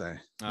had. So,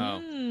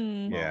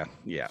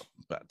 yeah.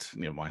 But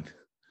never mind.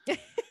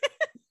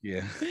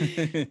 Yeah.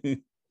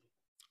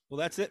 Well,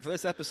 that's it for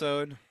this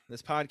episode.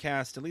 This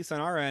podcast, at least on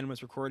our end,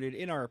 was recorded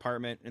in our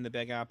apartment in the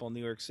Big Apple,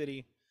 New York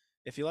City.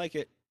 If you like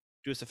it,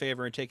 do us a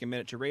favor and take a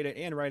minute to rate it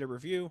and write a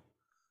review.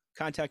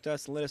 Contact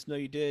us and let us know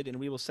you did, and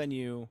we will send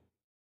you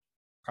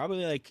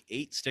probably like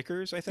 8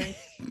 stickers, I think.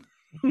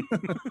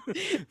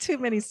 Too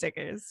many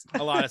stickers.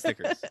 A lot of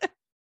stickers.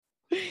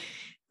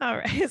 All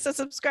right. So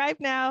subscribe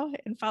now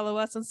and follow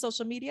us on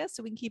social media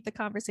so we can keep the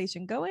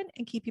conversation going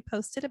and keep you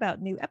posted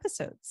about new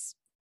episodes.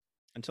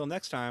 Until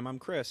next time, I'm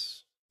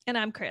Chris. And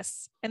I'm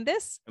Chris. And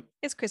this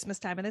is Christmas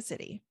Time in the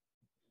City.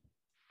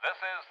 This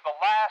is the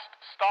last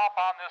stop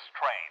on this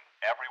train.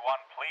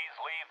 Everyone, please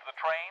leave the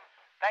train.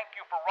 Thank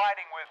you for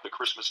riding with The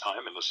Christmas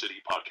Time in the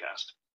City podcast.